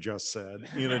what you just said.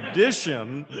 In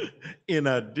addition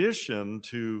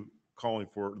to calling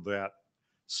for that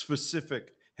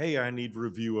specific, hey, I need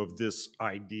review of this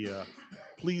idea.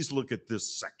 Please look at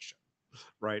this section,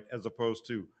 right? As opposed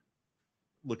to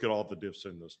look at all the diffs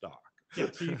in this doc.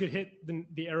 Yeah, so you could hit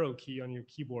the arrow key on your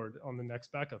keyboard on the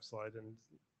next backup slide, and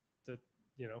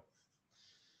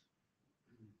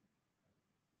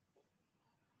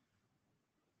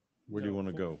Where do you want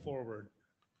to go? Forward.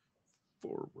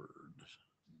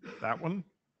 That one?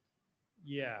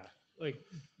 Yeah,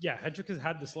 Hedrick has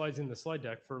had the slides in the slide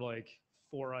deck for like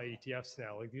 4 IETFs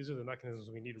now. Like these are the mechanisms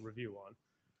we need a review on.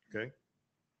 Okay.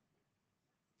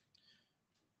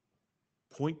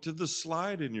 Point to the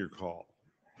slide in your call.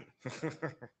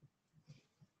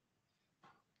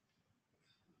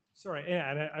 Sorry,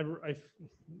 yeah, and I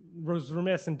was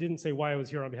remiss and didn't say why I was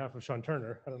here on behalf of Sean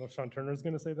Turner. I don't know if Sean Turner is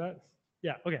going to say that.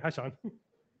 Yeah, okay, hi, Sean.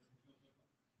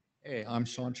 Hey, I'm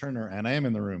Sean Turner, and I am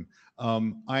in the room.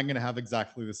 I'm going to have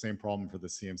exactly the same problem for the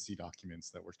CMC documents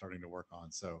that we're starting to work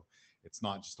on. So it's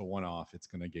not just a one-off; it's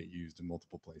going to get used in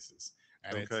multiple places.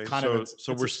 And okay, it's kind of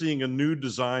so we're seeing a new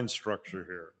design structure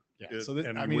here. Yeah, so this,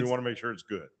 and I mean, we want to make sure it's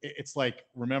good. It's like,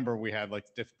 remember we had like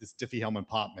this Diffie-Hellman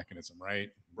pop mechanism,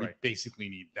 right? We basically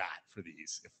need that for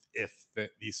these. If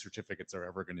these certificates are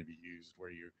ever going to be used, where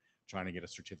you're trying to get a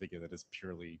certificate that is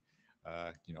purely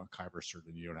a Kyber cert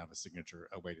and you don't have a signature,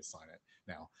 a way to sign it.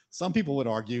 Now, some people would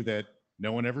argue that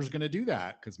no one ever is going to do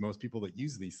that because most people that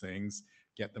use these things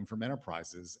get them from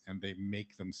enterprises and they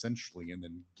make them centrally and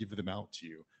then give them out to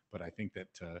you. But I think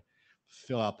that to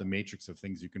fill out the matrix of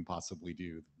things you can possibly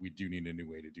do, we do need a new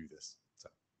way to do this. So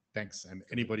thanks. And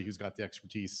anybody who's got the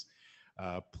expertise,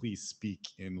 please speak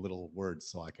in little words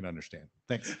so I can understand.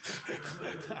 Thanks.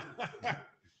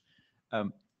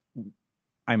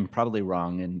 I'm probably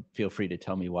wrong, and feel free to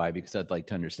tell me why, because I'd like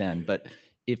to understand. But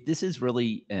if this is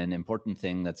really an important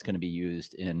thing that's going to be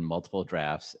used in multiple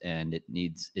drafts and it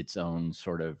needs its own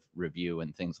sort of review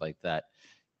and things like that,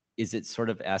 is it sort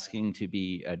of asking to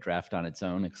be a draft on its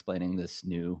own, explaining this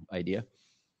new idea?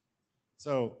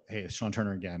 So, hey, it's Sean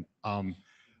Turner again.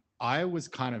 I was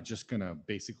kind of just going to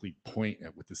basically point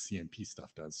at what the CMP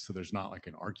stuff does. So there's not like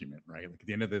an argument, right? Like at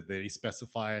the end of the day, they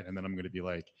specify it. And then I'm going to be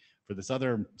like, for this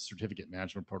other certificate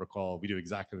management protocol, we do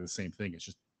exactly the same thing. It's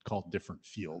just called different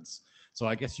fields. So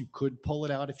I guess you could pull it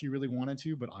out if you really wanted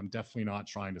to, but I'm definitely not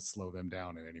trying to slow them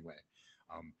down in any way.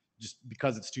 Just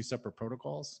because it's two separate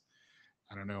protocols,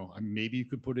 I don't know. Maybe you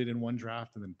could put it in one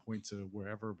draft and then point to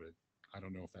wherever, but I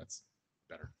don't know if that's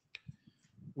better.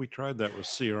 We tried that with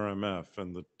CRMF,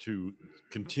 and the two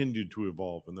continued to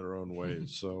evolve in their own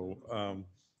ways. So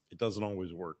it doesn't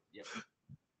always work. Yep.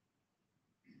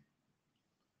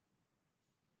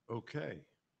 Okay.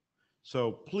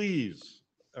 So please,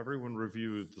 everyone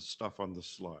review the stuff on this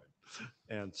slide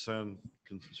and send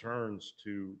concerns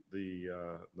to the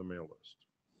mail list.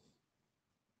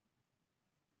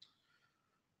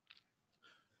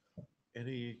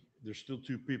 There's still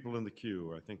 2 people in the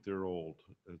queue. I think they're old.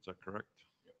 Is that correct?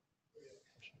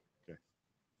 Okay.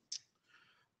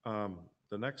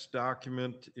 The next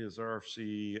document is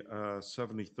RFC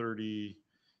 7030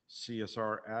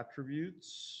 CSR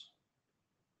attributes.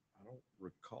 I don't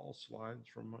recall slides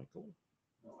from Michael.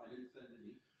 No, I didn't send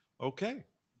any. Okay.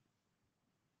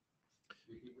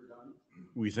 We think we're done.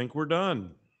 We think we're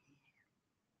done.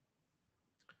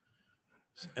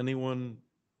 Does anyone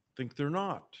think they're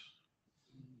not?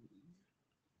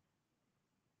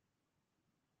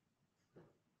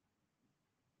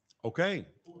 Okay.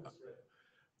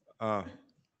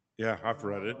 Yeah, I've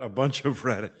read it. A bunch have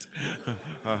read it.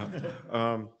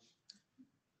 All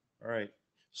right.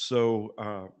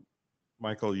 So,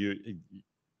 Michael,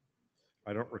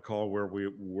 I don't recall where we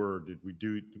were. Did we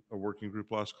do a working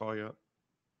group last call yet?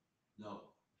 No.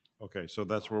 Okay, so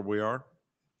that's where we are.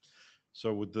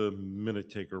 So would the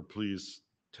minute taker please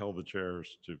tell the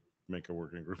chairs to make a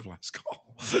working group last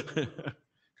call?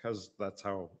 Because that's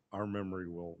how our memory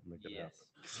will make it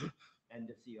happen. And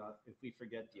if we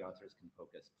forget, the authors can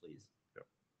poke us, please. Yep.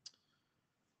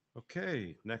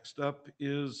 Okay, next up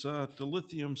is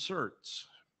dilithium certs.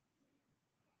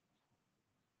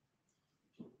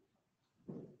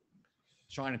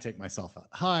 Trying to take myself out.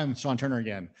 Hi, I'm Sean Turner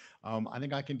again. I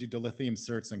think I can do dilithium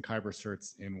certs and kyber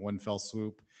certs in one fell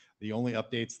swoop. The only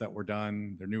updates that were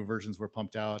done, their new versions were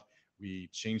pumped out. We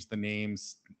changed the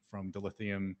names from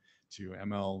dilithium to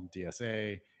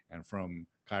MLDSA and from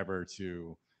kyber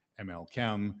to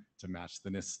MLChem to match the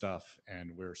NIST stuff,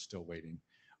 and we're still waiting.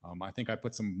 I think I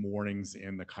put some warnings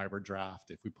in the kyber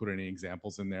draft. If we put any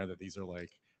examples in there that these are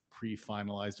like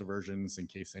pre-finalized versions in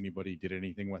case anybody did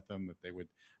anything with them, that they would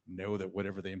know that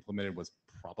whatever they implemented was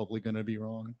probably going to be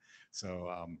wrong.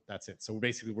 So that's it. So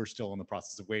basically, we're still in the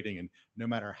process of waiting. And no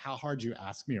matter how hard you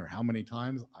ask me or how many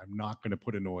times, I'm not going to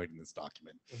put annoyed in this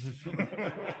document.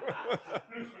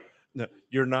 No,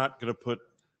 you're not going to put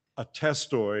a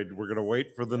testoid. We're going to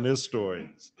wait for the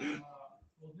nistoids. Will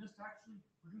NIST actually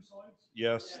produce slides?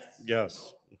 Yes,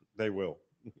 yes, they will.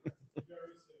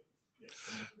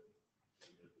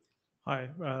 Hi,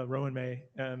 Rowan May.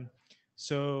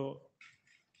 So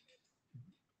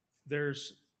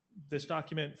there's this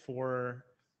document for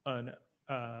an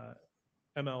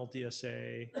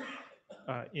MLDSA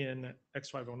in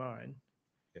X509,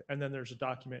 and then there's a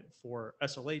document for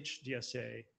SLH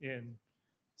DSA in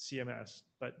CMS,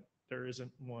 but there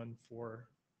isn't one for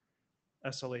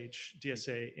SLH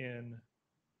DSA in.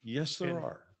 Yes, there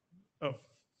are. Oh.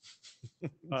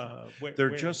 They're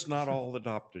just not all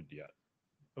adopted yet.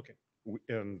 Okay.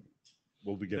 And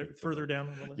we'll be getting further down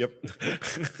on the list.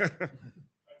 Yep.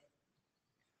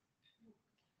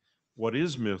 What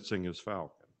is missing is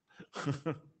Falcon,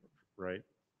 right?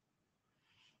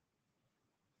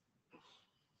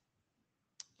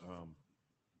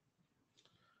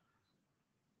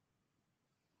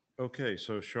 Okay,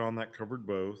 so Sean, that covered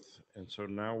both. And so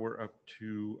now we're up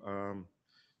to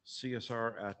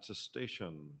CSR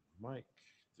attestation. Mike,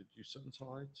 did you send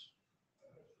slides?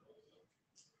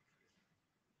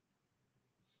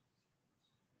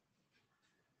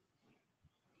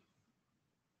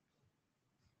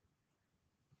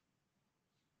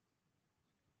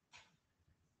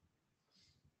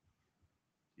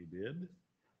 You did?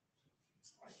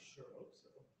 I sure hope so.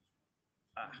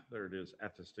 Ah, there it is,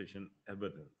 attestation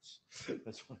evidence.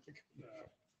 That's what I got.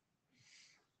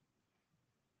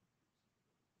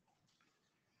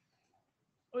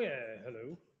 Oh yeah,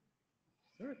 hello.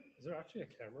 Is there actually a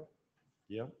camera?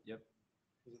 Yeah. Yep.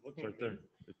 Is it looking It's right at me?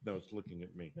 there. No, it's looking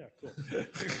at me. Yeah,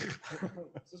 cool.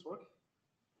 Does this work?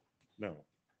 No,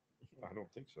 I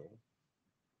don't think so.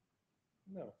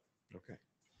 No. Okay.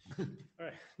 All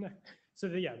right. So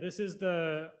yeah, this is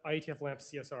the IETF LAMP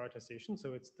CSR attestation.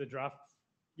 So it's the draft.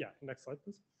 Yeah, next slide,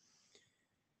 please.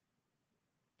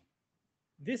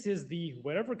 This is the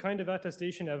whatever kind of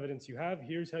attestation evidence you have,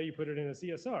 here's how you put it in a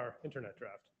CSR internet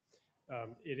draft.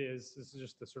 This is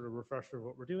just the sort of refresher of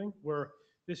what we're doing, where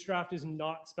this draft is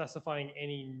not specifying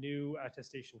any new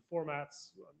attestation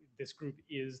formats. This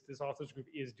authors group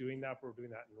is doing that, but we're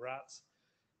doing that in RATS.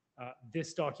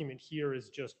 This document here is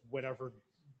just whatever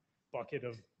bucket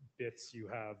of bits you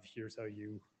have, here's how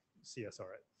you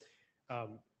CSR it.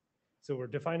 So we're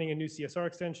defining a new CSR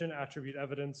extension, attribute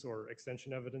evidence, or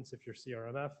extension evidence if you're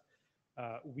CRMF.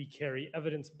 We carry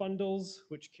evidence bundles,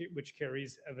 which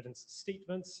carries evidence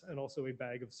statements and also a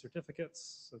bag of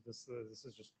certificates. So this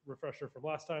is just refresher from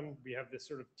last time. We have this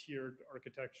sort of tiered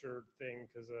architecture thing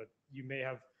because you may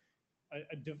have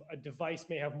a device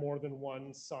may have more than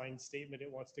one signed statement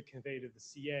it wants to convey to the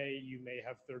CA. You may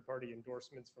have third-party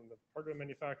endorsements from the hardware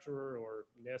manufacturer or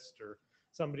NIST or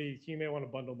somebody. You may want to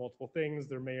bundle multiple things.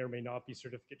 There may or may not be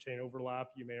certificate chain overlap.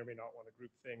 You may or may not want to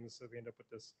group things. So we end up with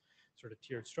this sort of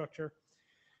tiered structure.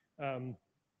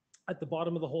 At the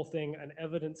bottom of the whole thing, an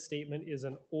evidence statement is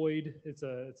an OID. It's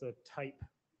a type.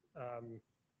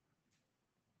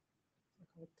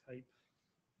 Type.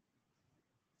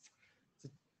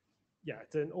 Yeah,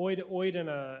 it's an OID and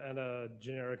a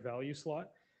generic value slot.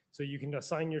 So you can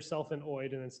assign yourself an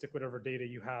OID and then stick whatever data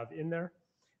you have in there.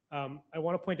 I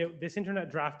want to point out this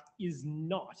internet draft is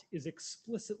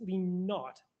explicitly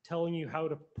not telling you how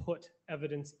to put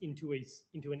evidence into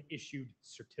an issued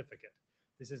certificate.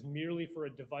 This is merely for a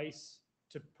device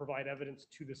to provide evidence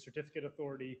to the certificate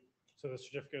authority, so the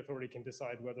certificate authority can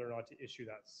decide whether or not to issue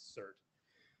that cert.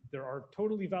 There are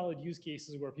totally valid use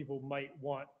cases where people might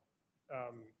want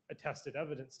attested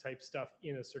evidence type stuff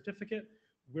in a certificate.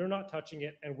 We're not touching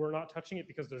it, and we're not touching it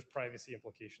because there's privacy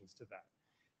implications to that.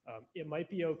 It might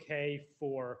be okay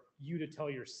for you to tell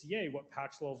your CA what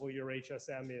patch level your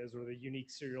HSM is, or the unique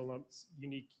serial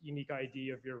unique ID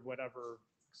of your whatever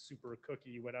super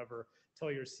cookie, whatever.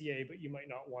 Tell your CA, but you might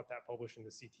not want that published in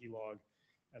the CT log.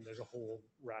 And there's a whole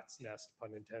rat's nest,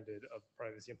 pun intended, of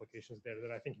privacy implications there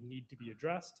that I think need to be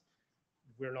addressed.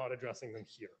 We're not addressing them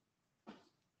here.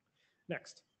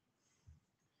 Next.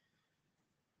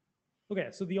 Okay,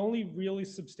 so the only really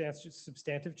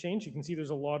substantive change, you can see there's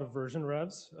a lot of version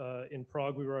revs. In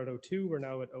Prague, we were at 02, we're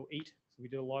now at 08. So we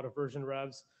did a lot of version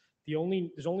revs.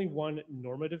 There's only one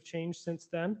normative change since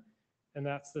then, and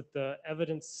that's that the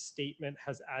evidence statement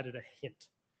has added a hint.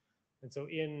 And so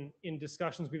in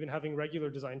discussions, we've been having regular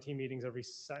design team meetings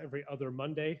every other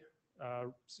Monday,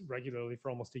 regularly for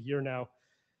almost a year now.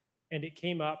 And it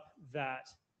came up that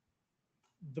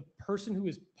the person who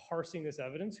is parsing this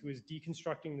evidence, who is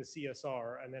deconstructing the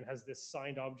CSR and then has this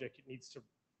signed object it needs to,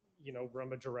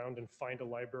 rummage around and find a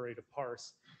library to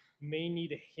parse, may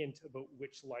need a hint about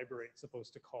which library it's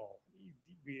supposed to call.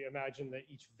 We imagine that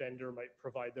each vendor might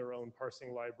provide their own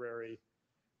parsing library.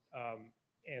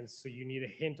 And so you need a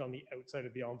hint on the outside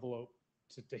of the envelope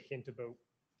to hint about,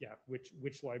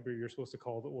 which library you're supposed to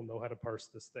call that will know how to parse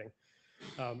this thing.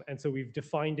 And so we've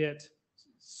defined it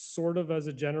sort of as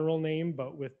a general name,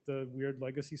 but with the weird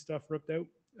legacy stuff ripped out.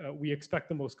 We expect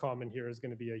the most common here is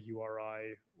going to be a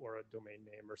URI or a domain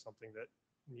name or something that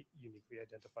uniquely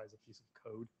identifies a piece of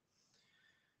code.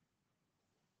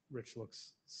 Rich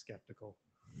looks skeptical.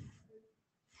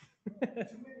 Too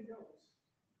many no's.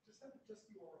 Just have just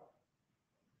URI.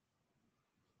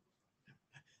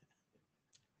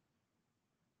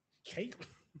 Okay.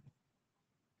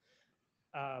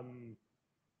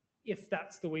 If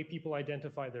that's the way people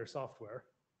identify their software,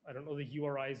 I don't know that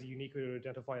URI is a unique way to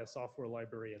identify a software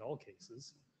library in all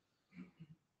cases.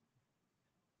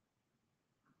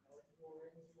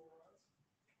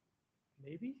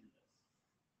 Maybe?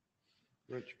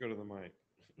 Rich, go to the mic.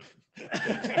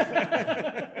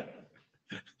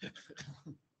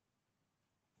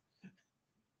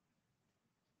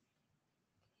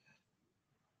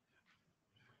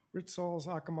 Rich Sauls,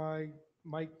 Akamai,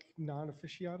 Mike,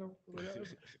 non-aficionado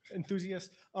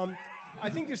enthusiast. I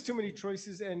think there's too many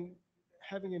choices, and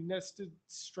having a nested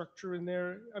structure in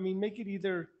there. I mean, make it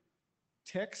either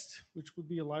text, which would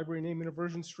be a library name in a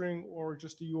version string, or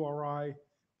just a URI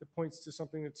that points to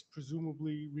something that's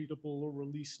presumably readable, or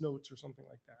release notes or something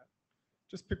like that.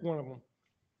 Just pick one of them.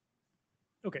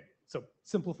 Okay, so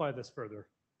simplify this further,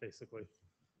 basically.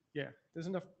 Yeah, there's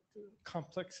enough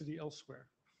complexity elsewhere.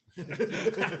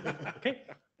 Okay,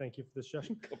 thank you for the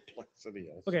suggestion. Complexity.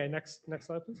 Okay, next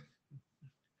slide, please.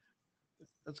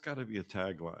 That's got to be a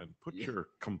tagline. Put your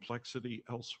complexity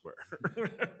elsewhere.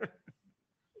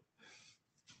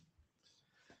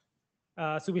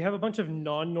 So we have a bunch of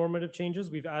non-normative changes.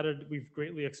 We've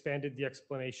greatly expanded the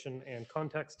explanation and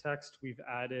context text. We've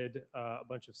added a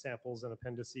bunch of samples and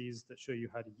appendices that show you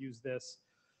how to use this.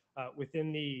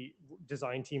 Within the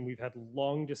design team, we've had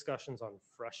long discussions on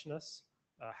freshness.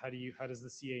 How does the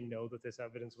CA know that this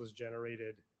evidence was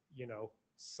generated,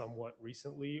 somewhat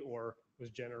recently, or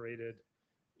was generated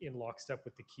in lockstep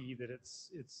with the key that it's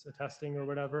attesting or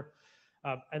whatever?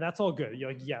 And that's all good. You're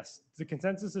like, yes, the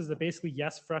consensus is that basically,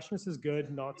 yes, freshness is good,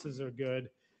 nonces are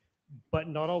good, but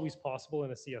not always possible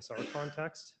in a CSR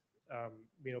context.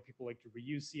 We know people like to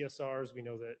reuse CSRs. We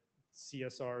know that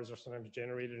CSRs are sometimes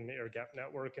generated in an air-gap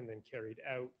network and then carried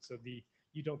out. So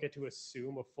you don't get to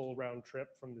assume a full round trip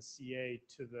from the CA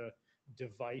to the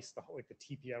device, like the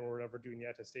TPM or whatever, doing the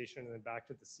attestation and then back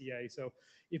to the CA. So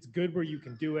it's good where you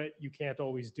can do it. You can't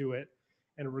always do it.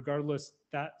 And regardless,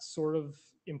 that sort of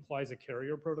implies a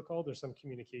carrier protocol. There's some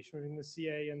communication between the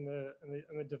CA and the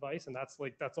device, and that's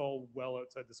all well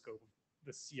outside the scope of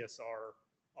the CSR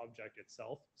object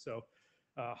itself. So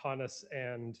Hannes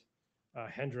and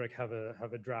Hendrik have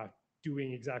a draft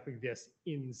doing exactly this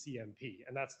in CMP,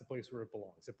 and that's the place where it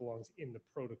belongs. It belongs in the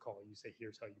protocol. You say,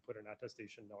 here's how you put an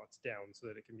attestation nonce down so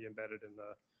that it can be embedded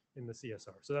in the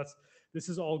CSR. So this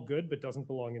is all good, but doesn't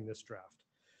belong in this draft.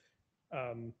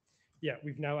 Yeah,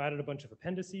 we've now added a bunch of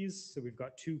appendices. So we've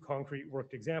got 2 concrete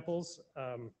worked examples.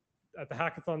 at the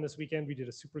hackathon this weekend, we did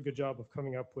a super good job of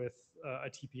coming up with a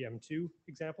TPM2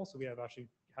 example. So we have actually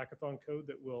hackathon code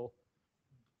that will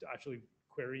actually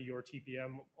query your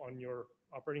TPM on your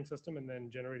operating system and then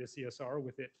generate a CSR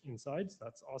with it inside. So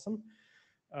that's awesome.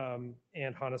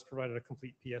 And Hannah's provided a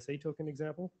complete PSA token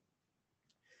example.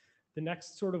 The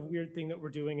next sort of weird thing that we're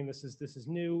doing, and this is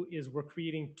new, is we're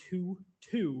creating two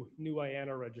new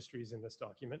IANA registries in this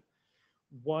document.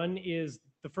 One is,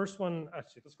 the first one,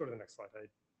 actually, let's go to the next slide. I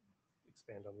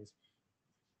expand on these.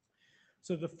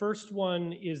 So the first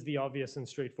one is the obvious and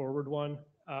straightforward one.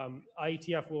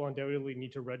 IETF will undoubtedly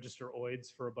need to register OIDs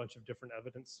for a bunch of different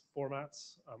evidence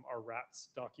formats. Our RATS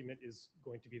document is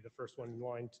going to be the first one in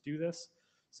line to do this.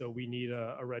 So we need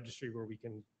a registry where we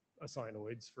can assign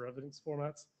OIDs for evidence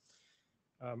formats.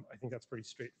 I think that's pretty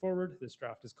straightforward. This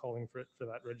draft is calling for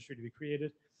that registry to be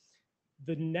created.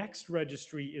 The next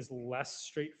registry is less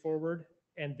straightforward.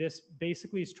 And this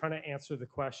basically is trying to answer the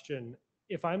question,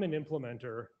 if I'm an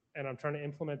implementer and I'm trying to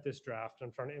implement this draft,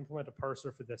 I'm trying to implement a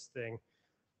parser for this thing,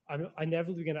 I'm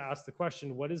inevitably going to ask the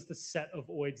question, what is the set of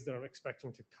OIDs that I'm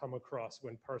expecting to come across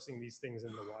when parsing these things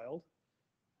in the wild?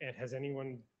 And has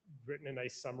anyone written a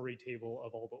nice summary table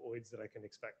of all the OIDs that I can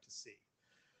expect to see?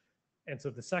 And so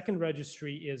the second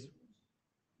registry is,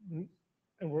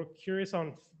 and we're curious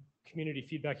on community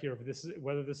feedback here,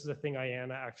 whether this is a thing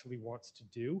IANA actually wants to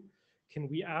do. Can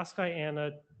we ask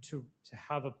IANA to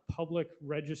have a public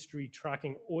registry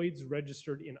tracking OIDs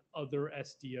registered in other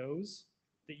SDOs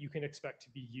that you can expect to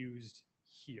be used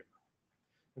here?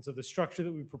 And so the structure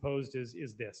that we proposed is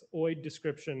this: OID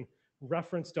description,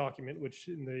 reference document, which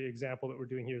in the example that we're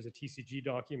doing here is a TCG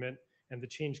document, and the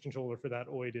change controller for that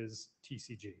OID is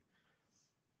TCG.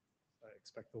 I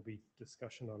expect there'll be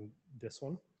discussion on this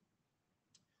one.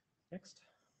 Next.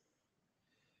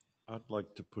 I'd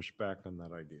like to push back on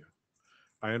that idea.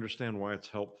 I understand why it's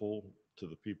helpful to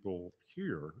the people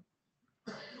here,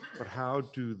 but how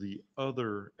do the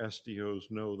other SDOs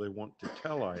know they want to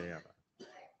tell IANA?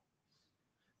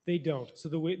 They don't. So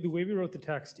the way we wrote the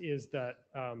text is that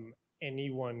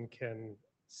anyone can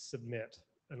submit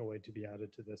an OID to be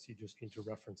added to this. You just need to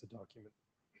reference a document.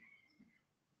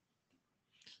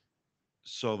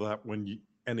 So that when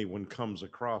anyone comes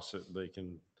across it, they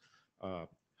can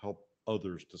help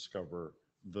others discover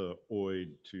the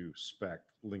OID to spec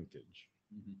linkage.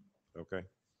 Mm-hmm. Okay.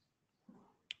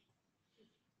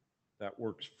 That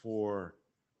works for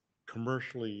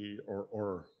commercially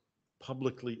or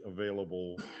publicly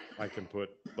available. I can put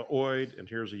the OID and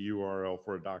here's a URL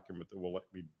for a document that will let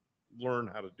me learn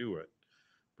how to do it,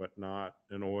 but not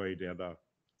an OID and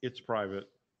it's private,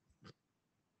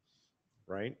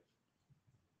 right?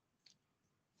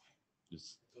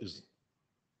 Is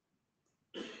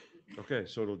okay,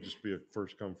 so it'll just be a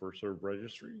first come, first served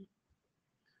registry?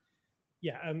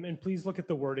 Yeah, and please look at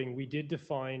the wording. We did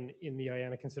define in the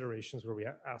IANA considerations where we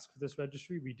asked for this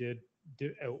registry, we did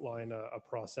outline a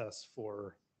process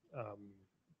for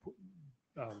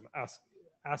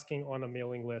asking on a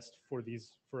mailing list for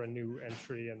a new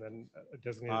entry and then a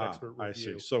designated expert review. I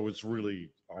see. So it's really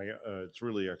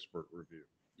expert review.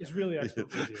 It's really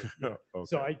expert review. Yeah. Okay.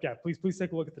 So please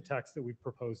take a look at the text that we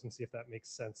proposed and see if that makes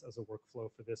sense as a workflow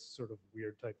for this sort of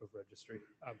weird type of registry.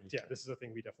 Yeah, this is a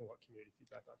thing we definitely want community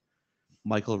feedback on.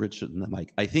 Michael Richardson, the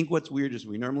mic. I think what's weird is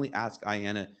we normally ask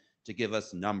IANA to give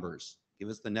us numbers. Give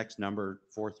us the next number,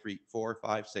 4, 3, 4,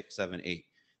 5, 6, 7, 8.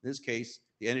 In this case,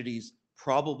 the entities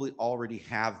probably already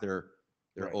have their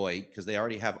Right. OID because they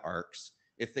already have ARCs.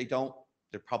 If they don't,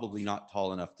 they're probably not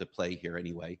tall enough to play here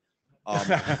anyway.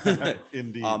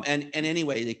 Indeed. And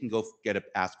anyway, they can go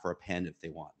ask for a pen if they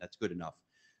want. That's good enough.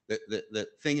 The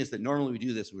thing is that normally we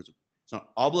do this, it's not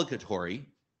obligatory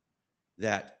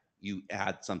that you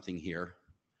add something here,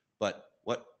 but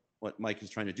what Mike is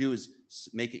trying to do is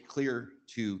make it clear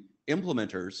to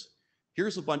implementers,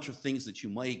 here's a bunch of things that you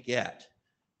might get.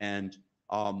 And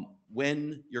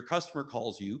when your customer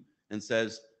calls you and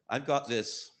says, I've got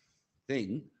this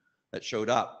thing that showed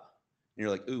up, and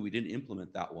you're like, ooh, we didn't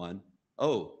implement that one.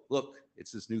 Oh, look,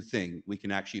 it's this new thing. We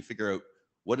can actually figure out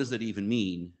what does it even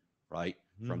mean, right,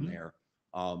 from there.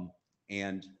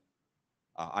 And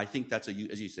I think that's as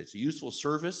you said, it's a useful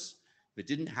service. If it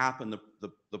didn't happen,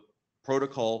 the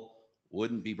protocol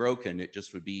wouldn't be broken. It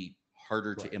just would be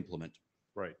harder to implement.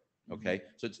 Right. Okay.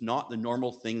 So it's not the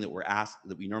normal thing that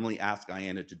we normally ask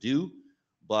IANA to do,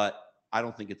 but I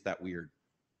don't think it's that weird.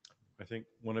 I think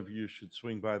one of you should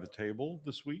swing by the table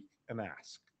this week and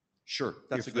ask. Sure,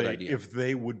 that's a good idea. If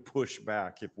they would push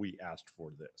back if we asked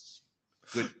for this.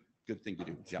 Good thing to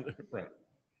do. Yeah. Right.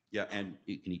 Yeah, and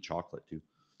you can eat chocolate too.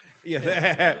 Yeah,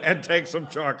 and take some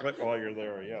chocolate while you're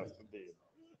there. Yes, indeed.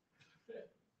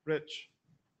 Rich.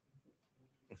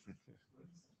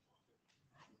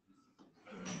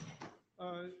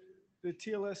 the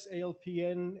TLS,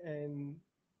 ALPN, and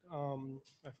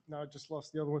now I just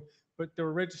lost the other one. But there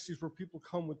are registries where people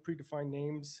come with predefined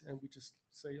names, and we just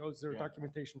say, "Oh, is there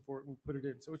documentation for it?" and put it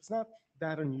in. So it's not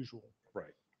that unusual.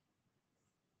 Right.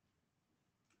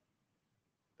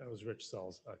 That was Rich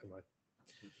Sells, Akamai.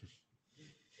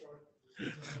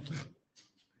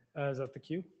 Is that the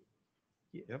queue?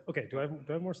 Yep. Okay, do I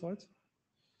have more slides?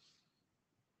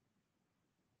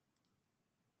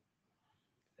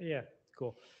 Yeah,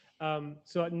 cool.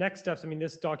 So next steps, I mean,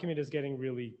 this document is getting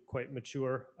really quite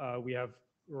mature. We have,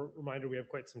 reminder, we have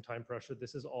quite some time pressure.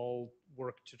 This is all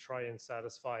work to try and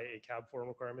satisfy a CAB form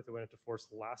requirement that went into force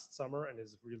last summer and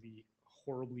is really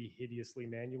horribly, hideously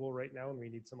manual right now, and we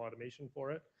need some automation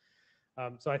for it.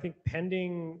 So I think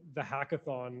pending the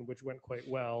hackathon, which went quite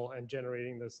well, and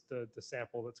generating the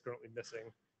sample that's currently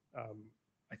missing,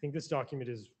 I think this document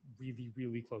is really,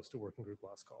 really close to working group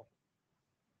last call.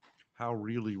 How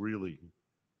really, really?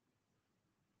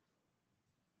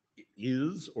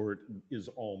 Is, or it is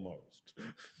almost?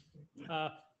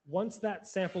 Once that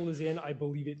sample is in, I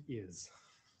believe it is.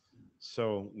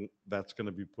 So that's going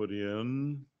to be put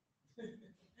in?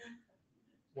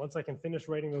 Once I can finish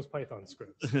writing those Python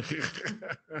scripts.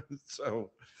 So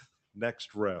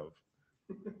next rev.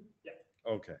 Yeah.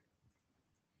 Okay.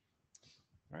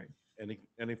 All right.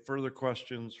 Any further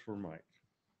questions for Mike?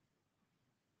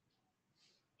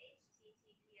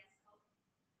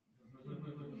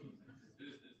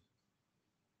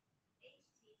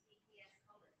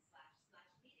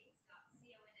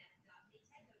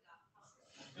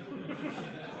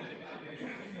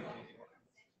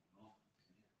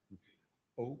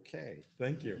 Okay,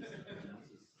 thank you.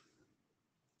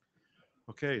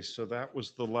 Okay, so that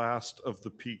was the last of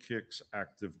the PKIX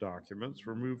active documents.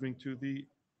 We're moving to the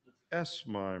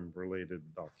SMIME related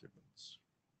documents.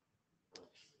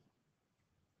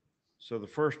 So the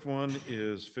first one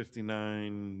is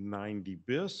 5990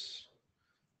 BIS.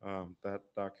 That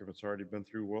document's already been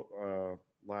through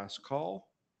last call.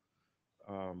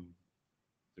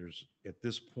 There's, at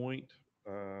this point,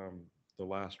 the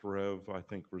last rev, I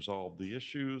think, resolved the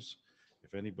issues.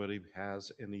 If anybody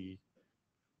has any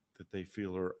that they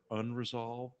feel are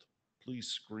unresolved, please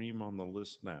scream on the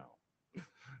list now.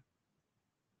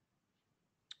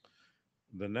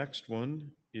 The next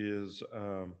one is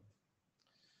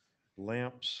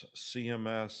LAMPS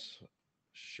CMS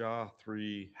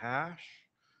SHA-3 hash.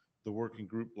 The working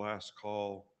group last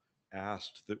call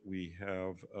asked that we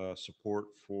have support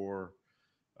for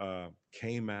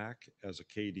KMAC as a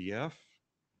KDF.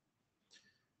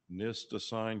 NIST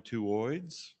assigned 2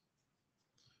 OIDs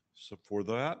so for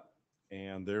that,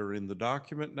 and they're in the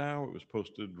document now. It was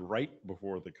posted right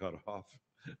before the cutoff,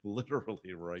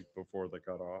 literally right before the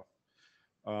cutoff.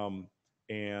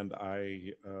 And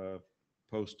I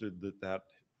posted that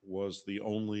was the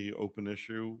only open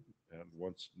issue, and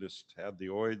once NIST had the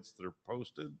OIDs, they're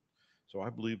posted. So I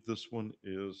believe this one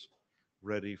is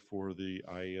ready for the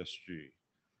ISG.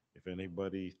 If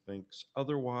anybody thinks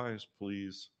otherwise,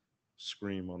 please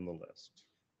scream on the list.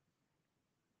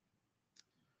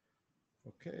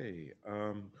 Okay,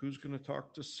 who's going to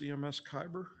talk to CMS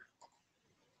Kyber?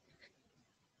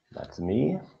 That's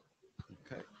me.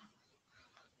 Okay.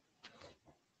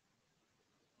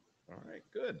 All right,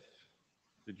 good.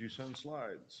 Did you send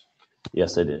slides?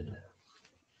 Yes, I did.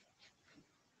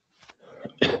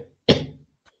 There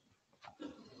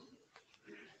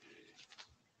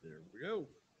we go.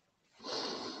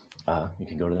 You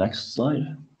can go to the next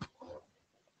slide.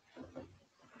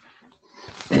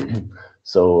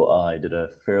 So I did a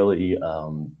fairly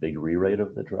big rewrite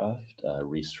of the draft,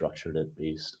 restructured it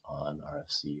based on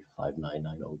RFC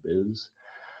 5990 biz,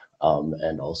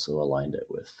 and also aligned it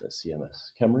with the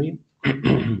CMS Chemry.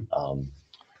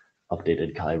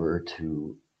 Updated Kyber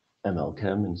to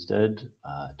MLChem instead,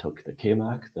 took the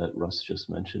KMAC that Russ just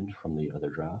mentioned from the other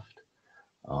draft.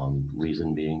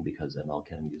 Reason being because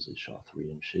MLChem uses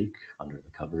SHA-3 and Shake under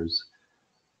the covers.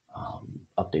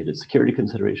 Updated security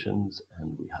considerations,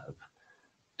 and we have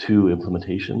 2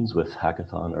 implementations with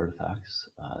hackathon artifacts.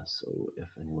 So if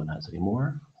anyone has any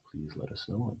more, please let us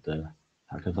know at the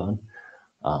hackathon,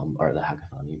 or the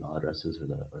hackathon email addresses or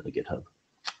the GitHub.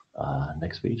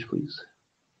 Next page, please.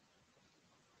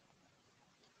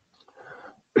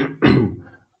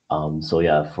 So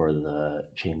yeah, for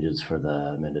the changes for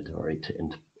the mandatory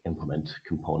to implement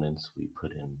components, we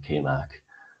put in KMAC.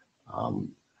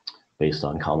 Based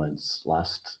on comments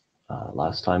last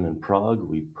time in Prague,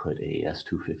 we put a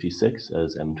S256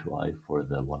 as M2I for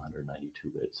the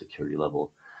 192-bit security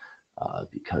level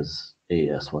because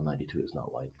AES 192 is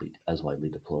not as widely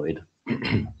deployed.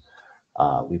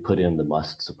 We put in the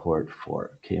must support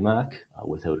for KMAC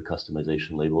without a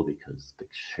customization label because the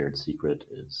shared secret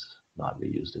is not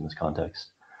reused in this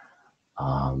context.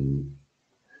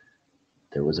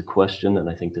 There was a question, and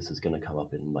I think this is going to come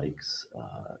up in Mike's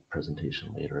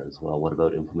presentation later as well. What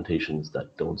about implementations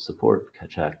that don't support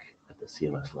KCHEC at the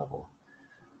CMS level?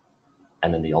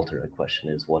 And then the alternate question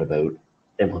is, what about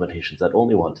implementations that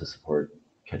only want to support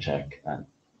KCHEC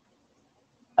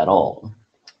at all?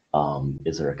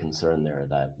 Is there a concern there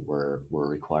that we're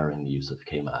requiring the use of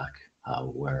KMAC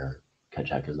where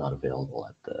KCHEC is not available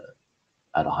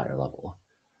at a higher level?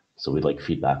 So we'd like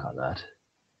feedback on that.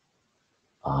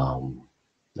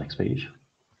 Next page.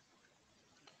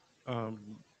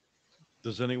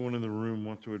 Does anyone in the room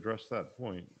want to address that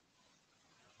point?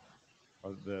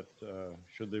 That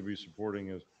should they be supporting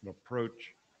an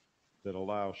approach that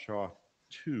allows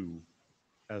SHA-2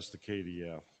 as the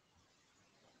KDF?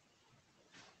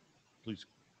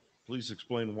 Please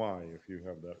explain why, if you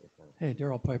have that requirement. Hey,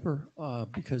 Daryl Piper,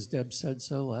 because Deb said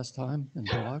so last time in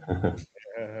talk.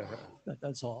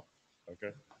 That's all.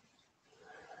 Okay.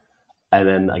 And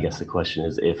then I guess the question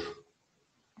is, if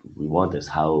we want this,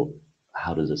 how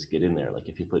does this get in there? Like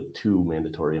if you put two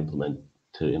mandatory implement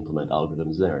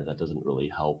algorithms there, that doesn't really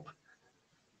help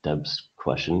Deb's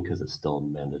question because it's still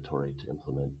mandatory to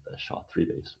implement the SHA-3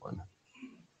 based one.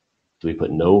 Do we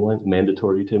put no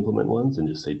mandatory to implement ones and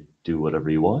just say, do whatever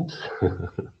you want?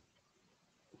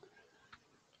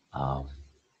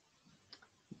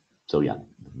 So yeah,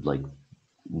 like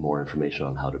more information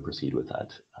on how to proceed with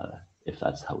that, if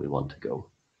that's how we want to go.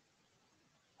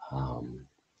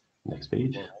 Next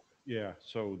page. Yeah,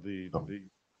 so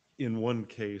in one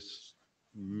case,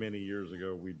 many years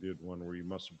ago, we did one where you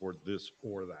must support this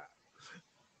or that.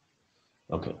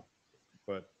 Okay.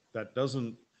 But that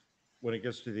doesn't, when it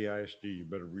gets to the ISD, you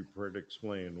better be prepared to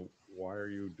explain why are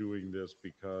you doing this,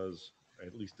 because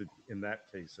at least in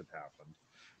that case it happened.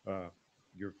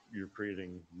 You're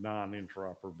creating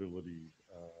non-interoperability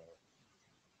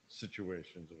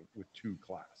situations with two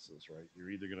classes, right? You're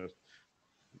either going to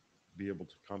be able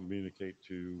to communicate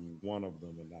to one of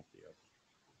them and not the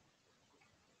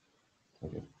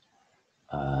other. Okay.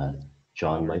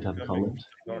 John might have a comment.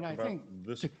 I mean, I think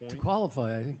this to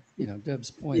qualify, I think, Deb's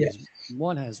point is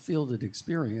one has fielded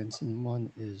experience and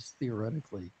one is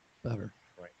theoretically better.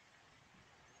 Right.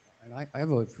 And I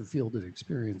vote for fielded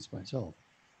experience myself.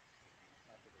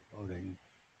 Voting.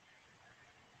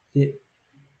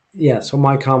 Yeah, so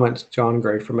my comment, John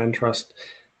Gray from Entrust,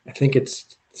 I think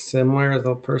it's similar to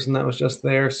the person that was just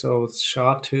there. So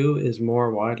SHA-2 is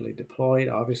more widely deployed.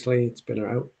 Obviously, it's been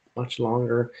out much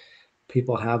longer.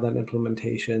 People have that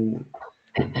implementation.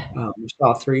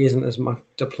 SHA-3 isn't as much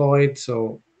deployed,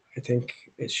 so I think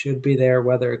it should be there,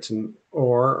 whether it's an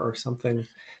or something.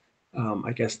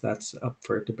 I guess that's up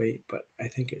for debate, but I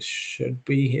think it should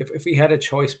be. If we had a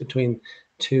choice between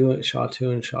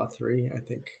SHA-2 and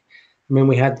SHA-3, I mean,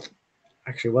 we had,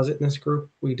 actually, was it in this group?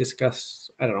 We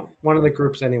discussed, I don't know, one of the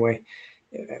groups anyway,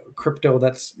 crypto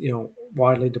that's,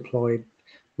 widely deployed,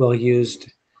 well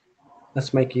used.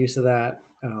 Let's make use of that.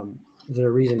 Is there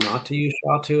a reason not to use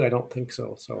SHA-2? I don't think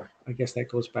so. So I guess that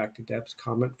goes back to Deb's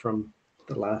comment from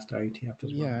the last IETF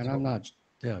as well. Yeah, and I'm not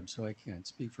Deb, so I can't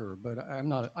speak for her, but I'm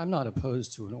not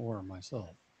opposed to an or myself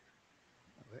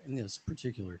in this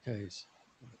particular case.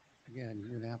 Again, you're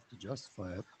going to have to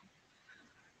justify it.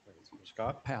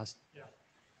 Scott? Past. Yeah.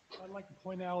 I'd like to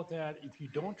point out that if you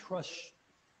don't trust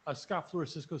Scott Fleur,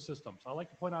 Cisco Systems, I'd like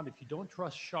to point out if you don't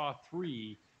trust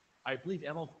SHA-3, I believe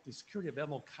the security of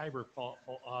ML Kyber,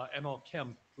 ML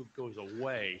Chem goes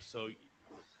away. So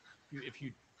if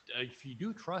you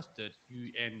do trust it,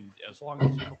 and as long as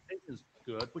the implementation is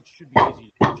good, which should be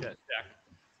easy to check,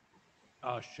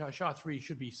 SHA-3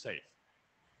 should be safe.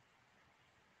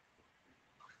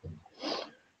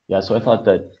 Yeah, so I thought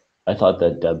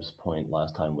that Deb's point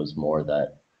last time was more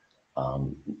that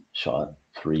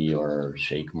SHA-3 or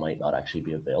Shake might not actually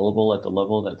be available at the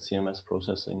level that CMS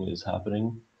processing is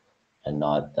happening, and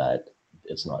not that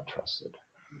it's not trusted.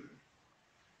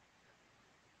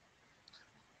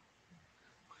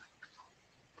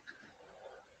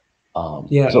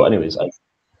 So anyways,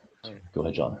 go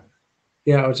ahead, John.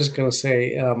 Yeah, I was just going to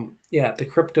say, at the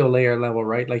crypto layer level,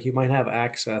 right? Like you might have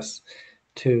access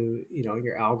to,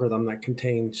 your algorithm that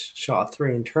contains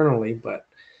SHA-3 internally, but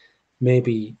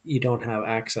maybe you don't have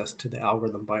access to the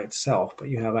algorithm by itself, but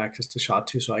you have access to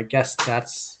SHA-2. So I guess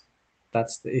that's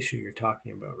the issue you're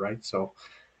talking about, right? So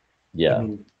yeah, I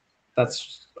mean,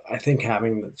 I think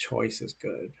having the choice is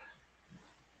good.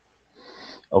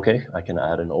 Okay, I can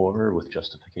add an or with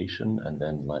justification and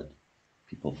then let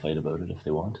people fight about it if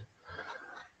they want.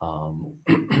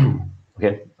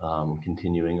 Okay,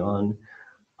 continuing on.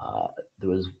 There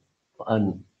was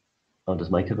one, oh,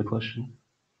 does Mike have a question?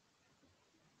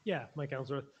 Yeah, Mike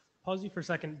Ellsworth. Pause you for a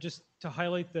second, just to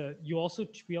highlight we also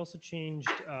changed,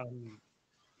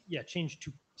 changed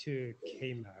to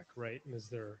KMAC, right? And is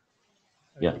there,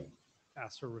 Yeah.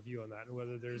 ask for review on that and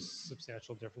whether there's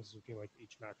substantial differences between like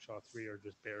HMAC SHA-3 or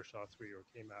just bare SHA-3 or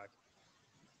KMAC,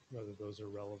 whether those are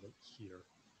relevant here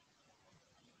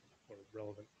or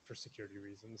relevant for security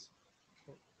reasons.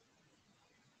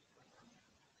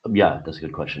 Yeah, that's a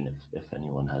good question. If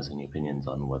anyone has any opinions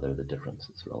on whether the difference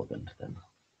is relevant, then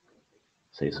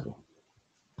say so.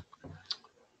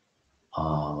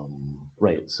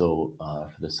 Right, so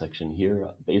for this section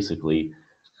here, basically,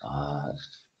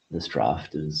 this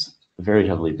draft is very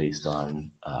heavily based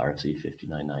on RFC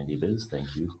 5990 biz.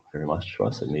 Thank you very much,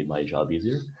 Russ. It made my job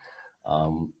easier.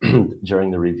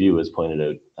 During the review, as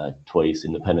pointed out twice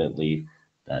independently,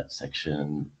 that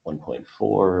section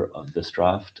 1.4 of this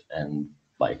draft and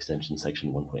by extension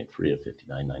section 1.3 of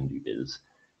 5990 biz,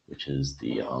 which is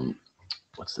the,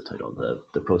 what's the title?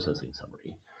 The processing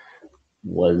summary,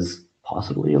 was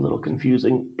possibly a little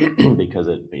confusing because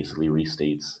it basically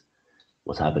restates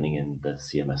what's happening in the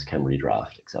CMS Chem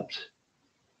redraft, except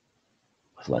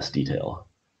with less detail.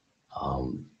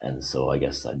 And so I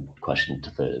guess a question to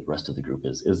the rest of the group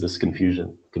is this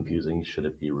confusing? Should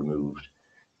it be removed?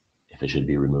 If it should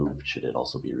be removed, should it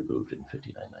also be removed in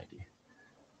 5990?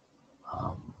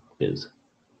 Biz.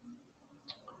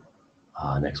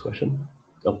 Next question.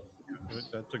 Oh.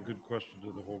 That's a good question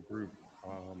to the whole group.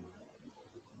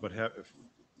 But if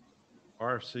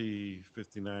RFC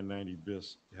 5990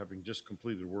 BIS, having just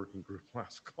completed working group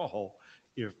last call,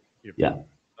 if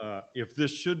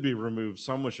this should be removed,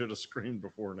 someone should have screamed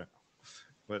before now.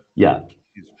 But yeah,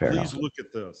 please look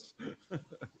at this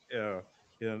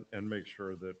and make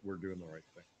sure that we're doing the right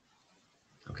thing.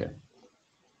 Okay.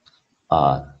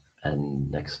 And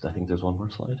next, I think there's one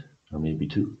more slide, or maybe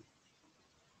two.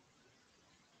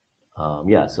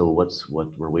 Yeah, so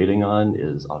what we're waiting on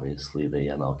is obviously the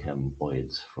MLChem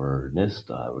voids for NIST.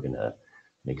 We're going to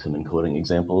make some encoding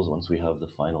examples once we have the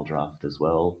final draft as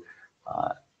well.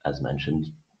 As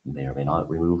mentioned, may or may not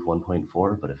remove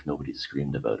 1.4, but if nobody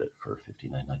screamed about it for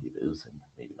 5990 biz, then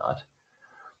maybe not.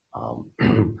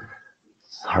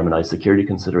 Harmonized security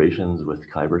considerations with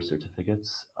Kyber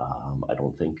certificates. I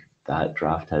don't think that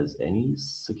draft has any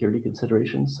security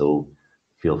considerations, so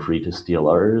feel free to steal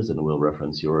ours and we'll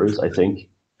reference yours. I think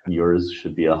yours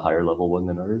should be a higher level one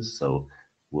than ours, so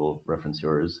we'll reference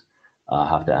yours.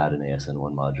 Have to add an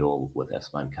ASN1 module with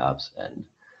SMIME caps and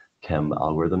chem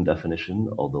algorithm definition,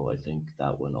 although I think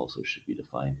that one also should be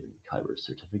defined in Kyber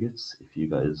certificates. If you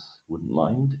guys wouldn't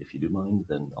mind, if you do mind,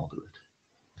 then I'll do it.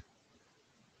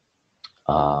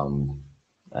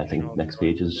 I think next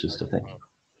page is just a thank you.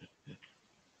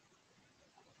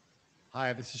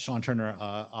 Hi, this is Sean Turner,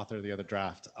 author of the other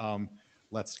draft.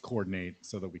 Let's coordinate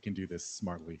so that we can do this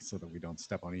smartly so that we don't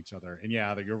step on each other. And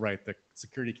yeah, you're right. The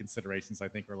security considerations, I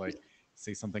think, are like,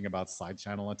 say something about side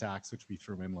channel attacks, which we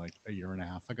threw in like a year and a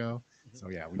half ago. So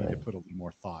yeah, we need to put a little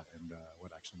more thought in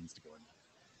what actually needs to go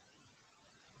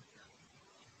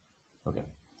in there. Okay.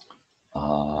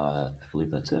 I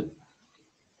believe that's it.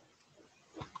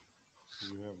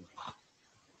 You have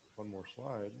one more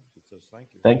slide that says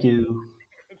thank you. Thank you.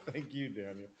 Thank you,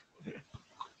 Daniel.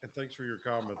 And thanks for your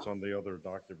comments on the other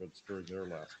documents during their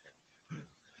last call.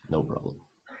 No problem.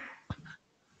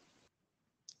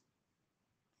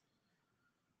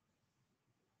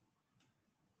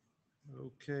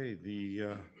 Okay,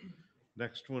 the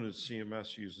next one is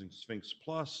CMS using Sphinx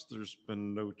Plus. There's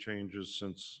been no changes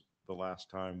since the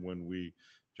last time when we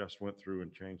just went through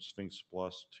and changed Sphinx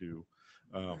Plus to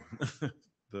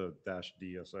the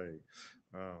 -DSA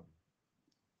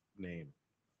name.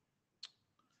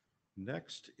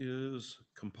 Next is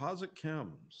composite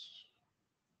chems.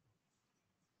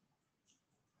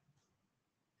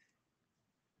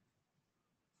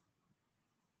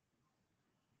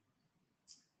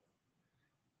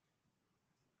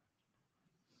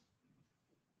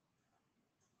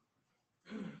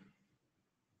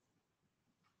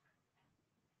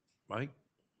 Mike?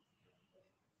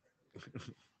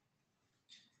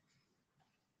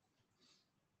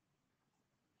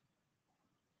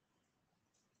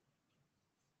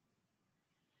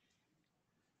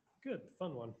 Good,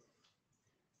 fun one.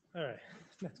 All right,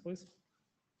 next, please.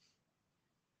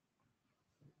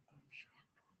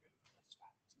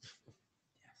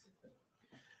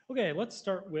 Okay, let's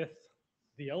start with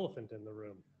the elephant in the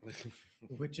room,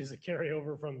 which is a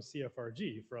carryover from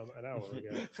CFRG from an hour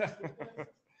ago.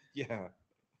 Yeah,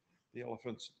 the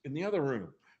elephant's in the other room.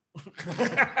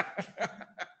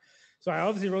 So I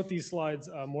obviously wrote these slides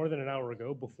more than an hour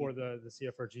ago before the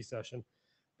CFRG session.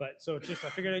 But so just, I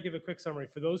figured I'd give a quick summary.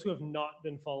 For those who have not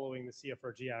been following the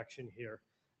CFRG action here,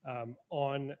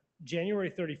 on January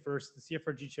 31st, the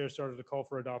CFRG chair started a call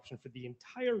for adoption for the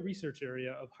entire research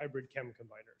area of hybrid chem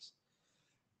combiners.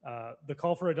 The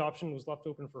call for adoption was left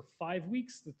open for 5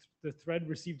 weeks. The thread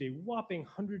received a whopping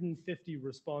 150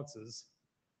 responses,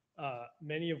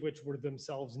 many of which were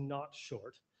themselves not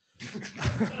short.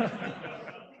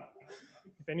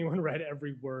 If anyone read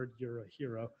every word, you're a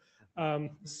hero.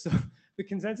 So the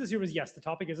consensus here was yes, the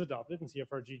topic is adopted, and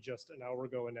CFRG just an hour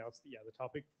ago announced that yeah,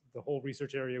 the whole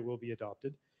research area will be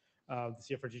adopted. The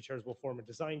CFRG chairs will form a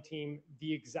design team.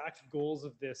 The exact goals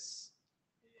of this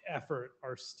effort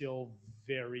are still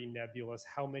very nebulous.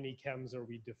 How many chems are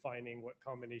we defining? What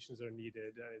combinations are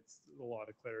needed? It's a lot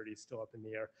of clarity still up in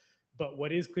the air. But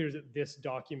what is clear is that this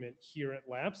document here at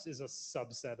LAMPS is a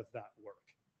subset of that work.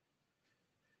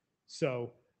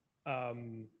 So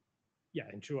yeah,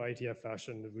 in true IETF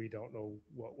fashion, we don't know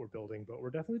what we're building, but we're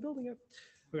definitely building it.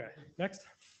 Okay, next.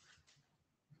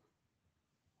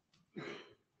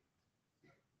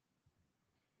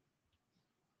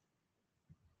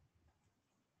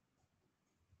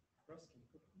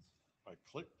 I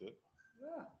clicked it.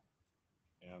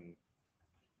 Yeah. And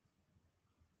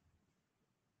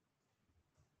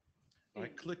I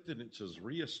clicked it, it says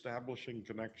reestablishing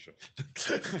connection.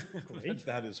 Great.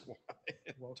 That is why.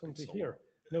 Welcome to here.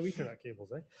 No Ethernet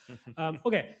cables, eh?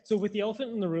 Okay, so with the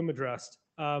elephant in the room addressed,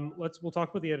 we'll talk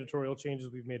about the editorial changes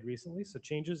we've made recently. So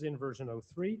changes in version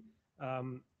 03.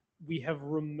 We have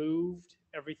removed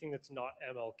everything that's not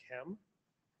MLChem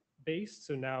based.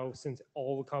 So now, since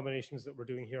all the combinations that we're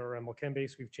doing here are MLChem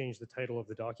based, we've changed the title of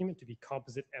the document to be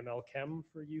Composite MLChem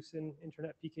for use in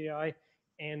Internet PKI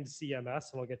and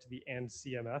CMS, and I'll get to the and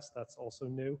CMS. That's also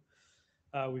new.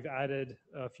 We've added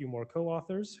a few more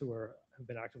co-authors who have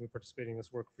been actively participating in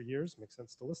this work for years. Makes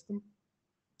sense to list them.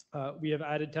 We have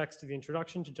added text to the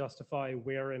introduction to justify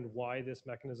where and why this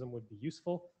mechanism would be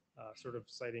useful, sort of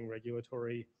citing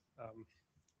regulatory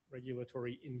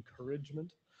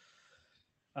encouragement.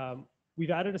 We've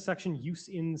added a section use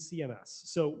in CMS.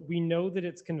 So we know that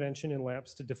it's convention in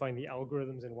LAMPS to define the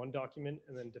algorithms in one document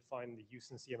and then define the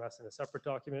use in CMS in a separate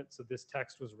document. So this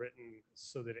text was written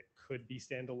so that it could be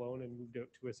standalone and moved out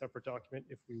to a separate document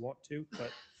if we want to,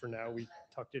 but for now we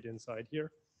tucked it inside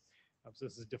here. So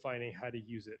this is defining how to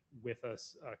use it with a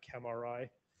ChemRI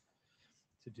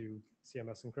to do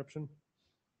CMS encryption.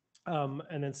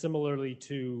 And then similarly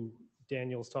to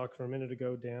Daniel's talk from a minute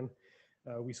ago, Dan,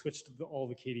 we switched all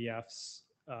the KDFs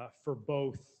for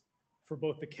both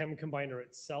the chem combiner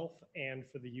itself and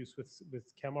for the use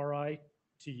with ChemRI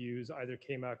to use either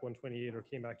KMAC 128 or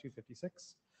KMAC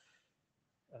 256.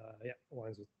 Yeah,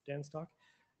 aligns with Dan's talk.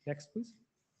 Next, please.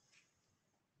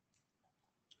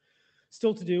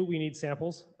 Still to do, we need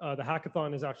samples. The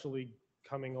hackathon is actually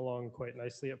coming along quite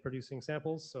nicely at producing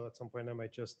samples. So at some point I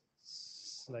might just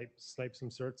snipe some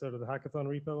certs out of the hackathon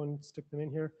repo and stick them in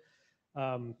here.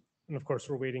 And of course,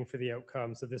 we're waiting for the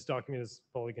outcome. So this document is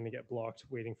probably going to get blocked,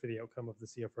 waiting for the outcome of the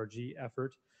CFRG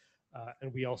effort.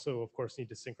 And we also, of course, need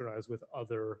to synchronize with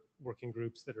other working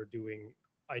groups that are doing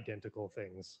identical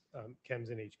things.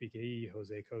 Chems in HPKE,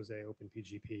 Jose Cose,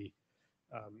 OpenPGP.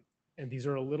 And these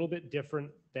are a little bit different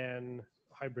than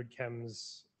hybrid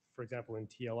chems, for example, in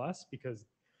TLS, because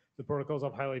the protocols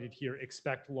I've highlighted here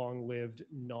expect long-lived,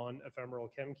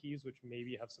 non-ephemeral chem keys, which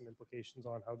maybe have some implications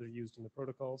on how they're used in the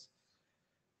protocols.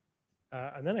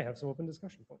 And then I have some open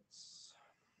discussion points.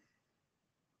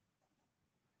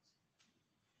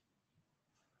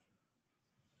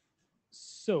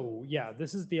 So yeah,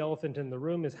 this is the elephant in the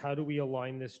room, is how do we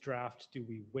align this draft? Do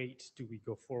we wait? Do we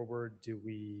go forward? Do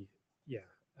we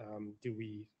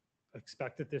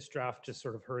expect that this draft just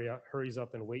sort of hurries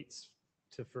up and waits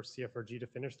for CFRG to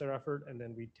finish their effort, and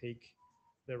then we take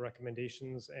their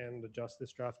recommendations and adjust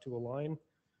this draft to align?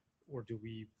 Or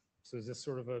so is this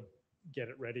sort of a get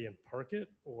it ready and park it,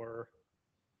 or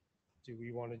do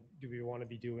we want to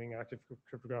be doing active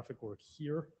cryptographic work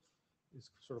here? Is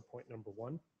sort of point number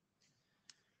one.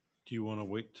 Do you want to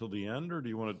wait till the end, or do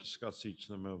you want to discuss each of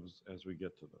them as we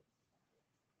get to them?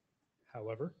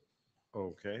 However.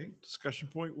 Okay, discussion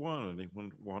point one.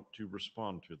 Anyone want to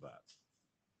respond to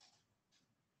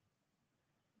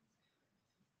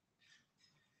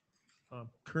that?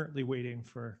 Currently waiting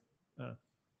for, I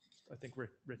think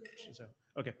Rich is out.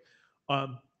 Okay.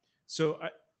 So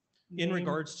in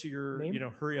regards to your,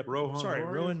 hurry up. Rohan, sorry,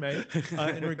 Rowan May.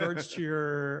 In regards to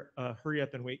your hurry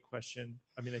up and wait question,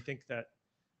 I mean, I think that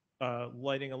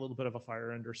lighting a little bit of a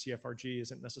fire under CFRG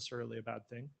isn't necessarily a bad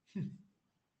thing.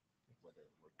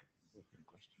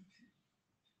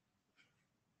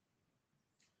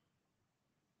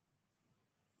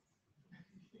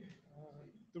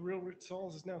 The real Rich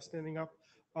Sauls is now standing up.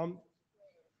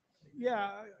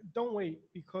 Yeah, don't wait,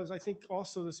 because I think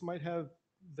also this might have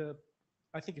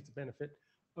I think it's a benefit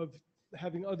of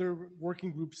having other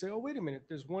working groups say, oh, wait a minute,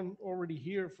 there's one already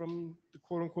here from the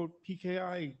quote unquote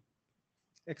PKI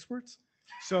experts.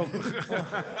 So,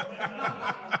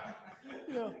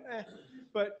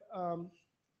 but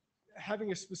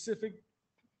having a specific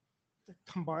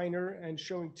combiner and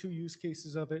showing 2 use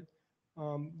cases of it,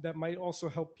 that might also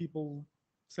help people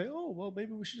say, oh, well,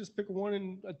 maybe we should just pick one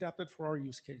and adapt it for our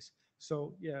use case.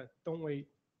 So yeah, don't wait.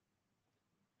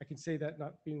 I can say that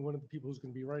not being one of the people who's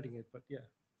going to be writing it, but yeah.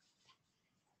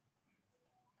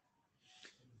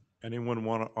 Anyone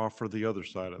want to offer the other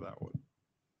side of that one?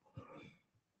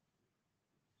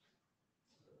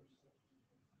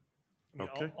 I mean,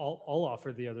 Okay. I'll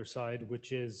offer the other side,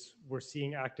 which is we're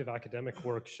seeing active academic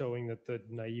work showing that the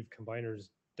naive combiners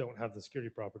don't have the security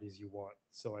properties you want.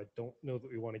 So I don't know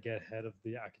that we want to get ahead of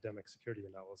the academic security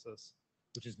analysis,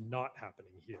 which is not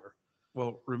happening here.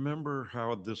 Well, remember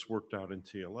how this worked out in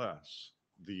TLS.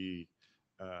 They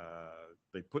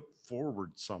put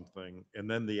forward something, and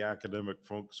then the academic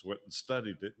folks went and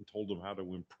studied it and told them how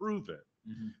to improve it.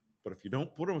 Mm-hmm. But if you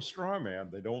don't put them a straw man,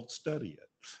 they don't study it.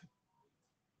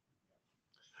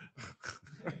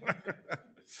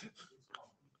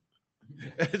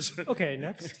 Okay,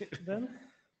 next then.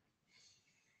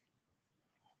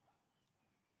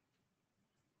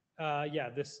 Yeah,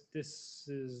 this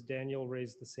is Daniel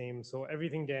raised the same. So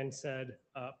everything Dan said,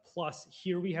 plus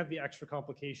here we have the extra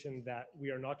complication that we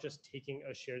are not just taking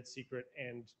a shared secret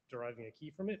and deriving a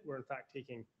key from it. We're in fact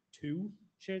taking 2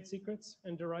 shared secrets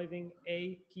and deriving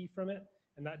a key from it.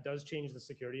 And that does change the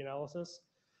security analysis.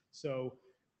 So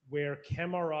where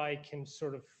ChemRI can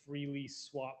sort of freely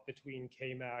swap between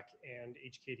KMAC and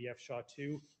HKDF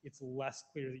SHA-2, it's less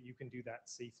clear that you can do that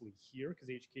safely here because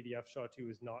HKDF SHA-2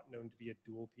 is not known to be a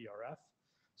dual PRF.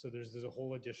 So there's a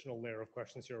whole additional layer of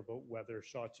questions here about whether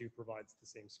SHA-2 provides the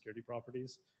same security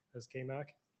properties as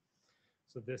KMAC.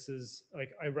 So this is,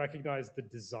 like, I recognize the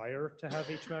desire to have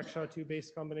HMAC SHA-2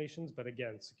 based combinations, but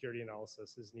again, security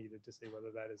analysis is needed to say whether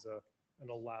that is an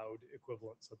allowed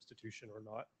equivalent substitution or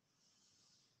not.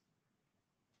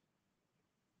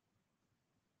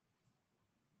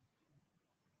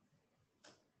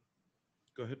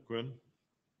 Go ahead, Quinn.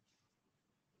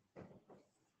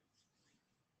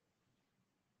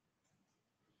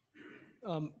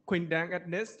 Quinn Dang at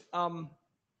NIST.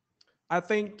 I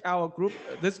think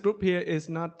this group here is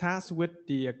not tasked with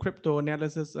the crypto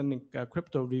analysis and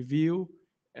crypto review.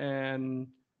 And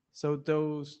so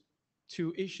those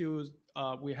 2 issues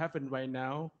we haven't right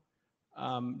now,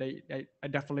 I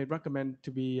definitely recommend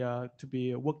to be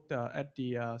worked at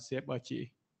the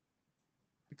CFRG,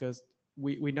 because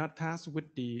we're not tasked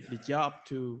with the job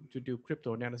to do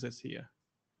crypto analysis here.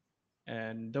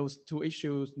 And those 2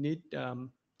 issues need,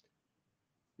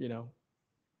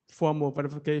 formal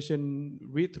verification,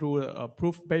 read through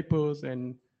proof papers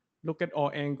and look at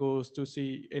all angles to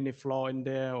see any flaw in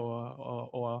there,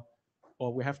 or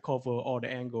we have covered all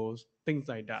the angles, things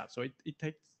like that. So it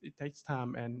takes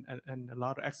time and a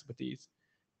lot of expertise,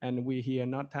 and we here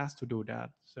not tasked to do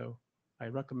that. So I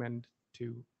recommend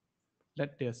to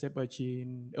let the CFRG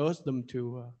and urge them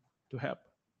to help.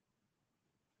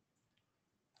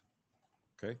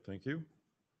 Okay, thank you.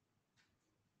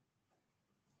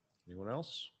 Anyone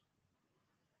else?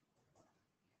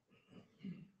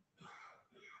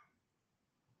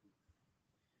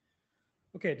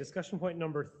 Okay, discussion point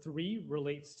number 3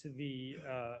 relates to the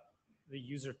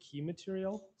user key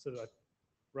material. So that,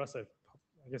 Russ, I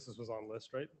guess this was on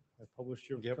list, right? I published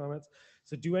your comments.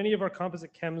 So do any of our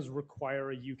composite chems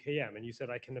require a UKM? And you said,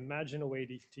 I can imagine a way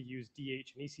to use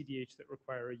DH and ECDH that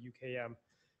require a UKM.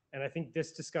 And I think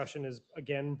this discussion is,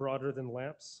 again, broader than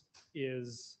LAMPS,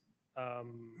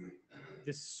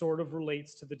 this sort of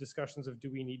relates to the discussions of, do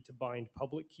we need to bind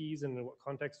public keys, and in what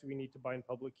context do we need to bind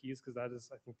public keys? Because that is,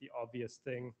 I think, the obvious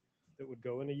thing that would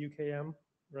go in a UKM,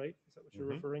 right? Is that what you're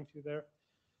referring to there?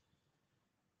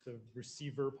 The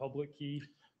receiver public key?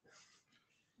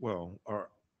 Well, our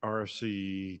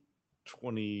RFC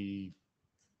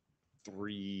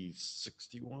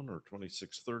 2361 or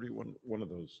 2631, one of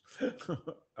those,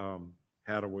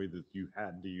 had a way that you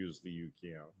had to use the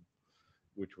UKM,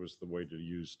 which was the way to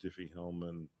use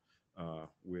Diffie-Hellman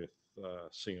with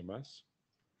CMS,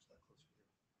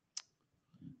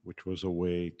 which was a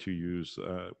way to use,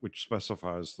 which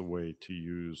specifies the way to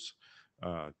use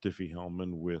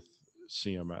Diffie-Hellman with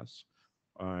CMS.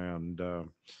 And it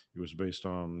was based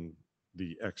on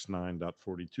the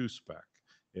X9.42 spec,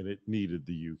 and it needed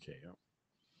the UKM.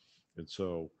 And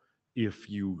so if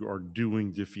you are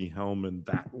doing Diffie-Hellman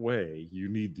that way, you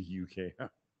need the UKM.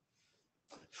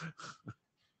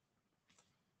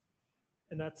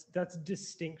 And that's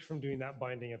distinct from doing that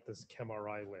binding at this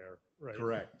ChemRI layer, right?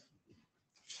 Correct.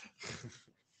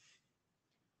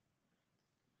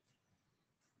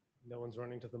 No one's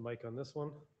running to the mic on this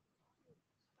one.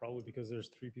 Probably because there's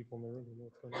 3 people in the room who know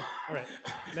what's going on. All right,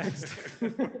 next.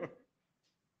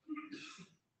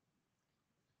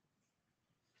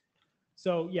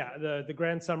 So yeah, the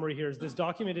grand summary here is this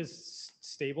document is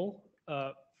stable.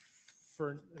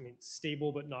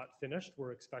 Stable but not finished.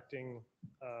 We're expecting,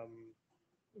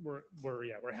 we're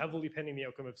heavily pending the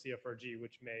outcome of CFRG,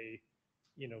 which may,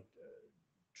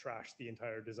 trash the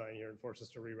entire design here and force us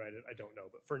to rewrite it. I don't know,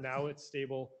 but for now it's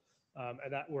stable,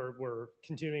 and that we're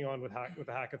continuing on with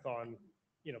the hackathon.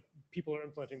 People are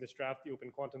implementing this draft. The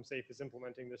Open Quantum Safe is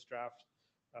implementing this draft.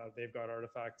 They've got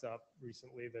artifacts up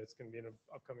recently that's going to be in an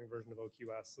upcoming version of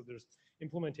OQS. So there's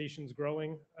implementations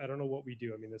growing. I don't know what we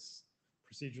do. I mean,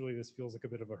 procedurally, this feels like a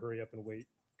bit of a hurry up and wait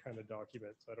kind of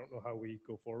document. So I don't know how we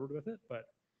go forward with it, but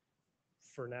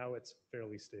for now, it's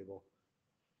fairly stable.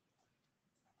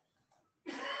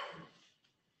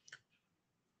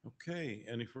 Okay,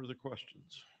 any further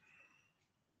questions?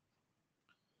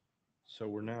 So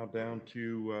we're now down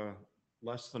to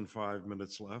less than 5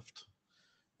 minutes left.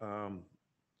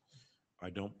 I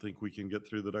don't think we can get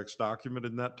through the next document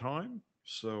in that time.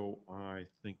 So I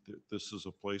think that this is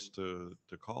a place to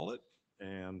call it,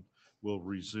 and we'll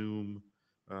resume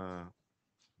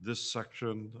this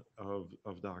section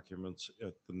of documents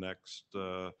at the next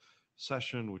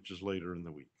session, which is later in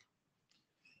the week.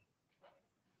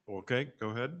 Okay, go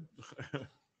ahead.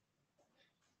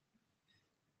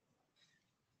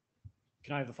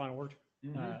 Can I have the final word?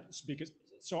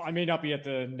 So I may not be at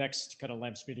the next kind of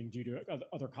LAMPS meeting due to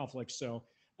other conflicts. So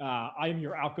I am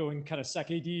your outgoing kind of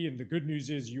SEC AD, and the good news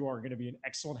is you are going to be in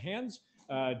excellent hands.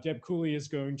 Deb Cooley is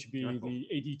going to be the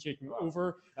AD taking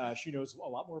over. She knows a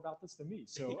lot more about this than me.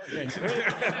 So again,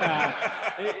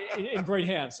 in great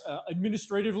hands.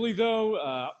 Administratively, though,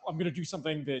 I'm going to do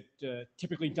something that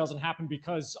typically doesn't happen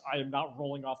because I am not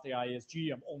rolling off the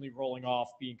ISG. I'm only rolling off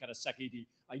being kind of SEC AD.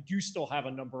 I do still have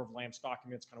a number of LAMPS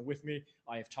documents kind of with me.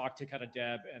 I have talked to kind of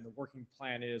Deb, and the working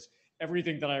plan is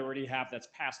everything that I already have that's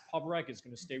past PubRec is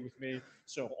going to stay with me.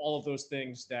 So all of those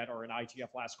things that are in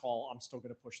IETF last call, I'm still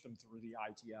going to push them through the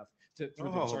IETF, the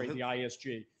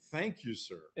ISG. Thank you,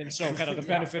 sir. And so kind of the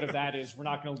benefit of that is we're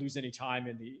not going to lose any time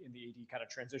in the AD kind of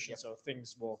transition. So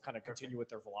things will kind of continue with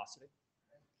their velocity.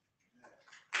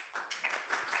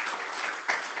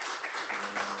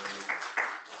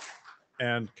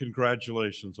 And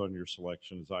congratulations on your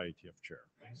selection as IETF chair.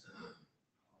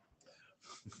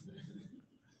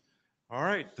 All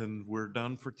right, then we're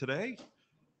done for today.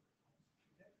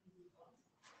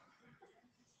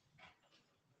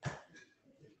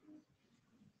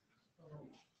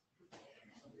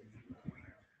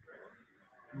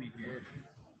 We did.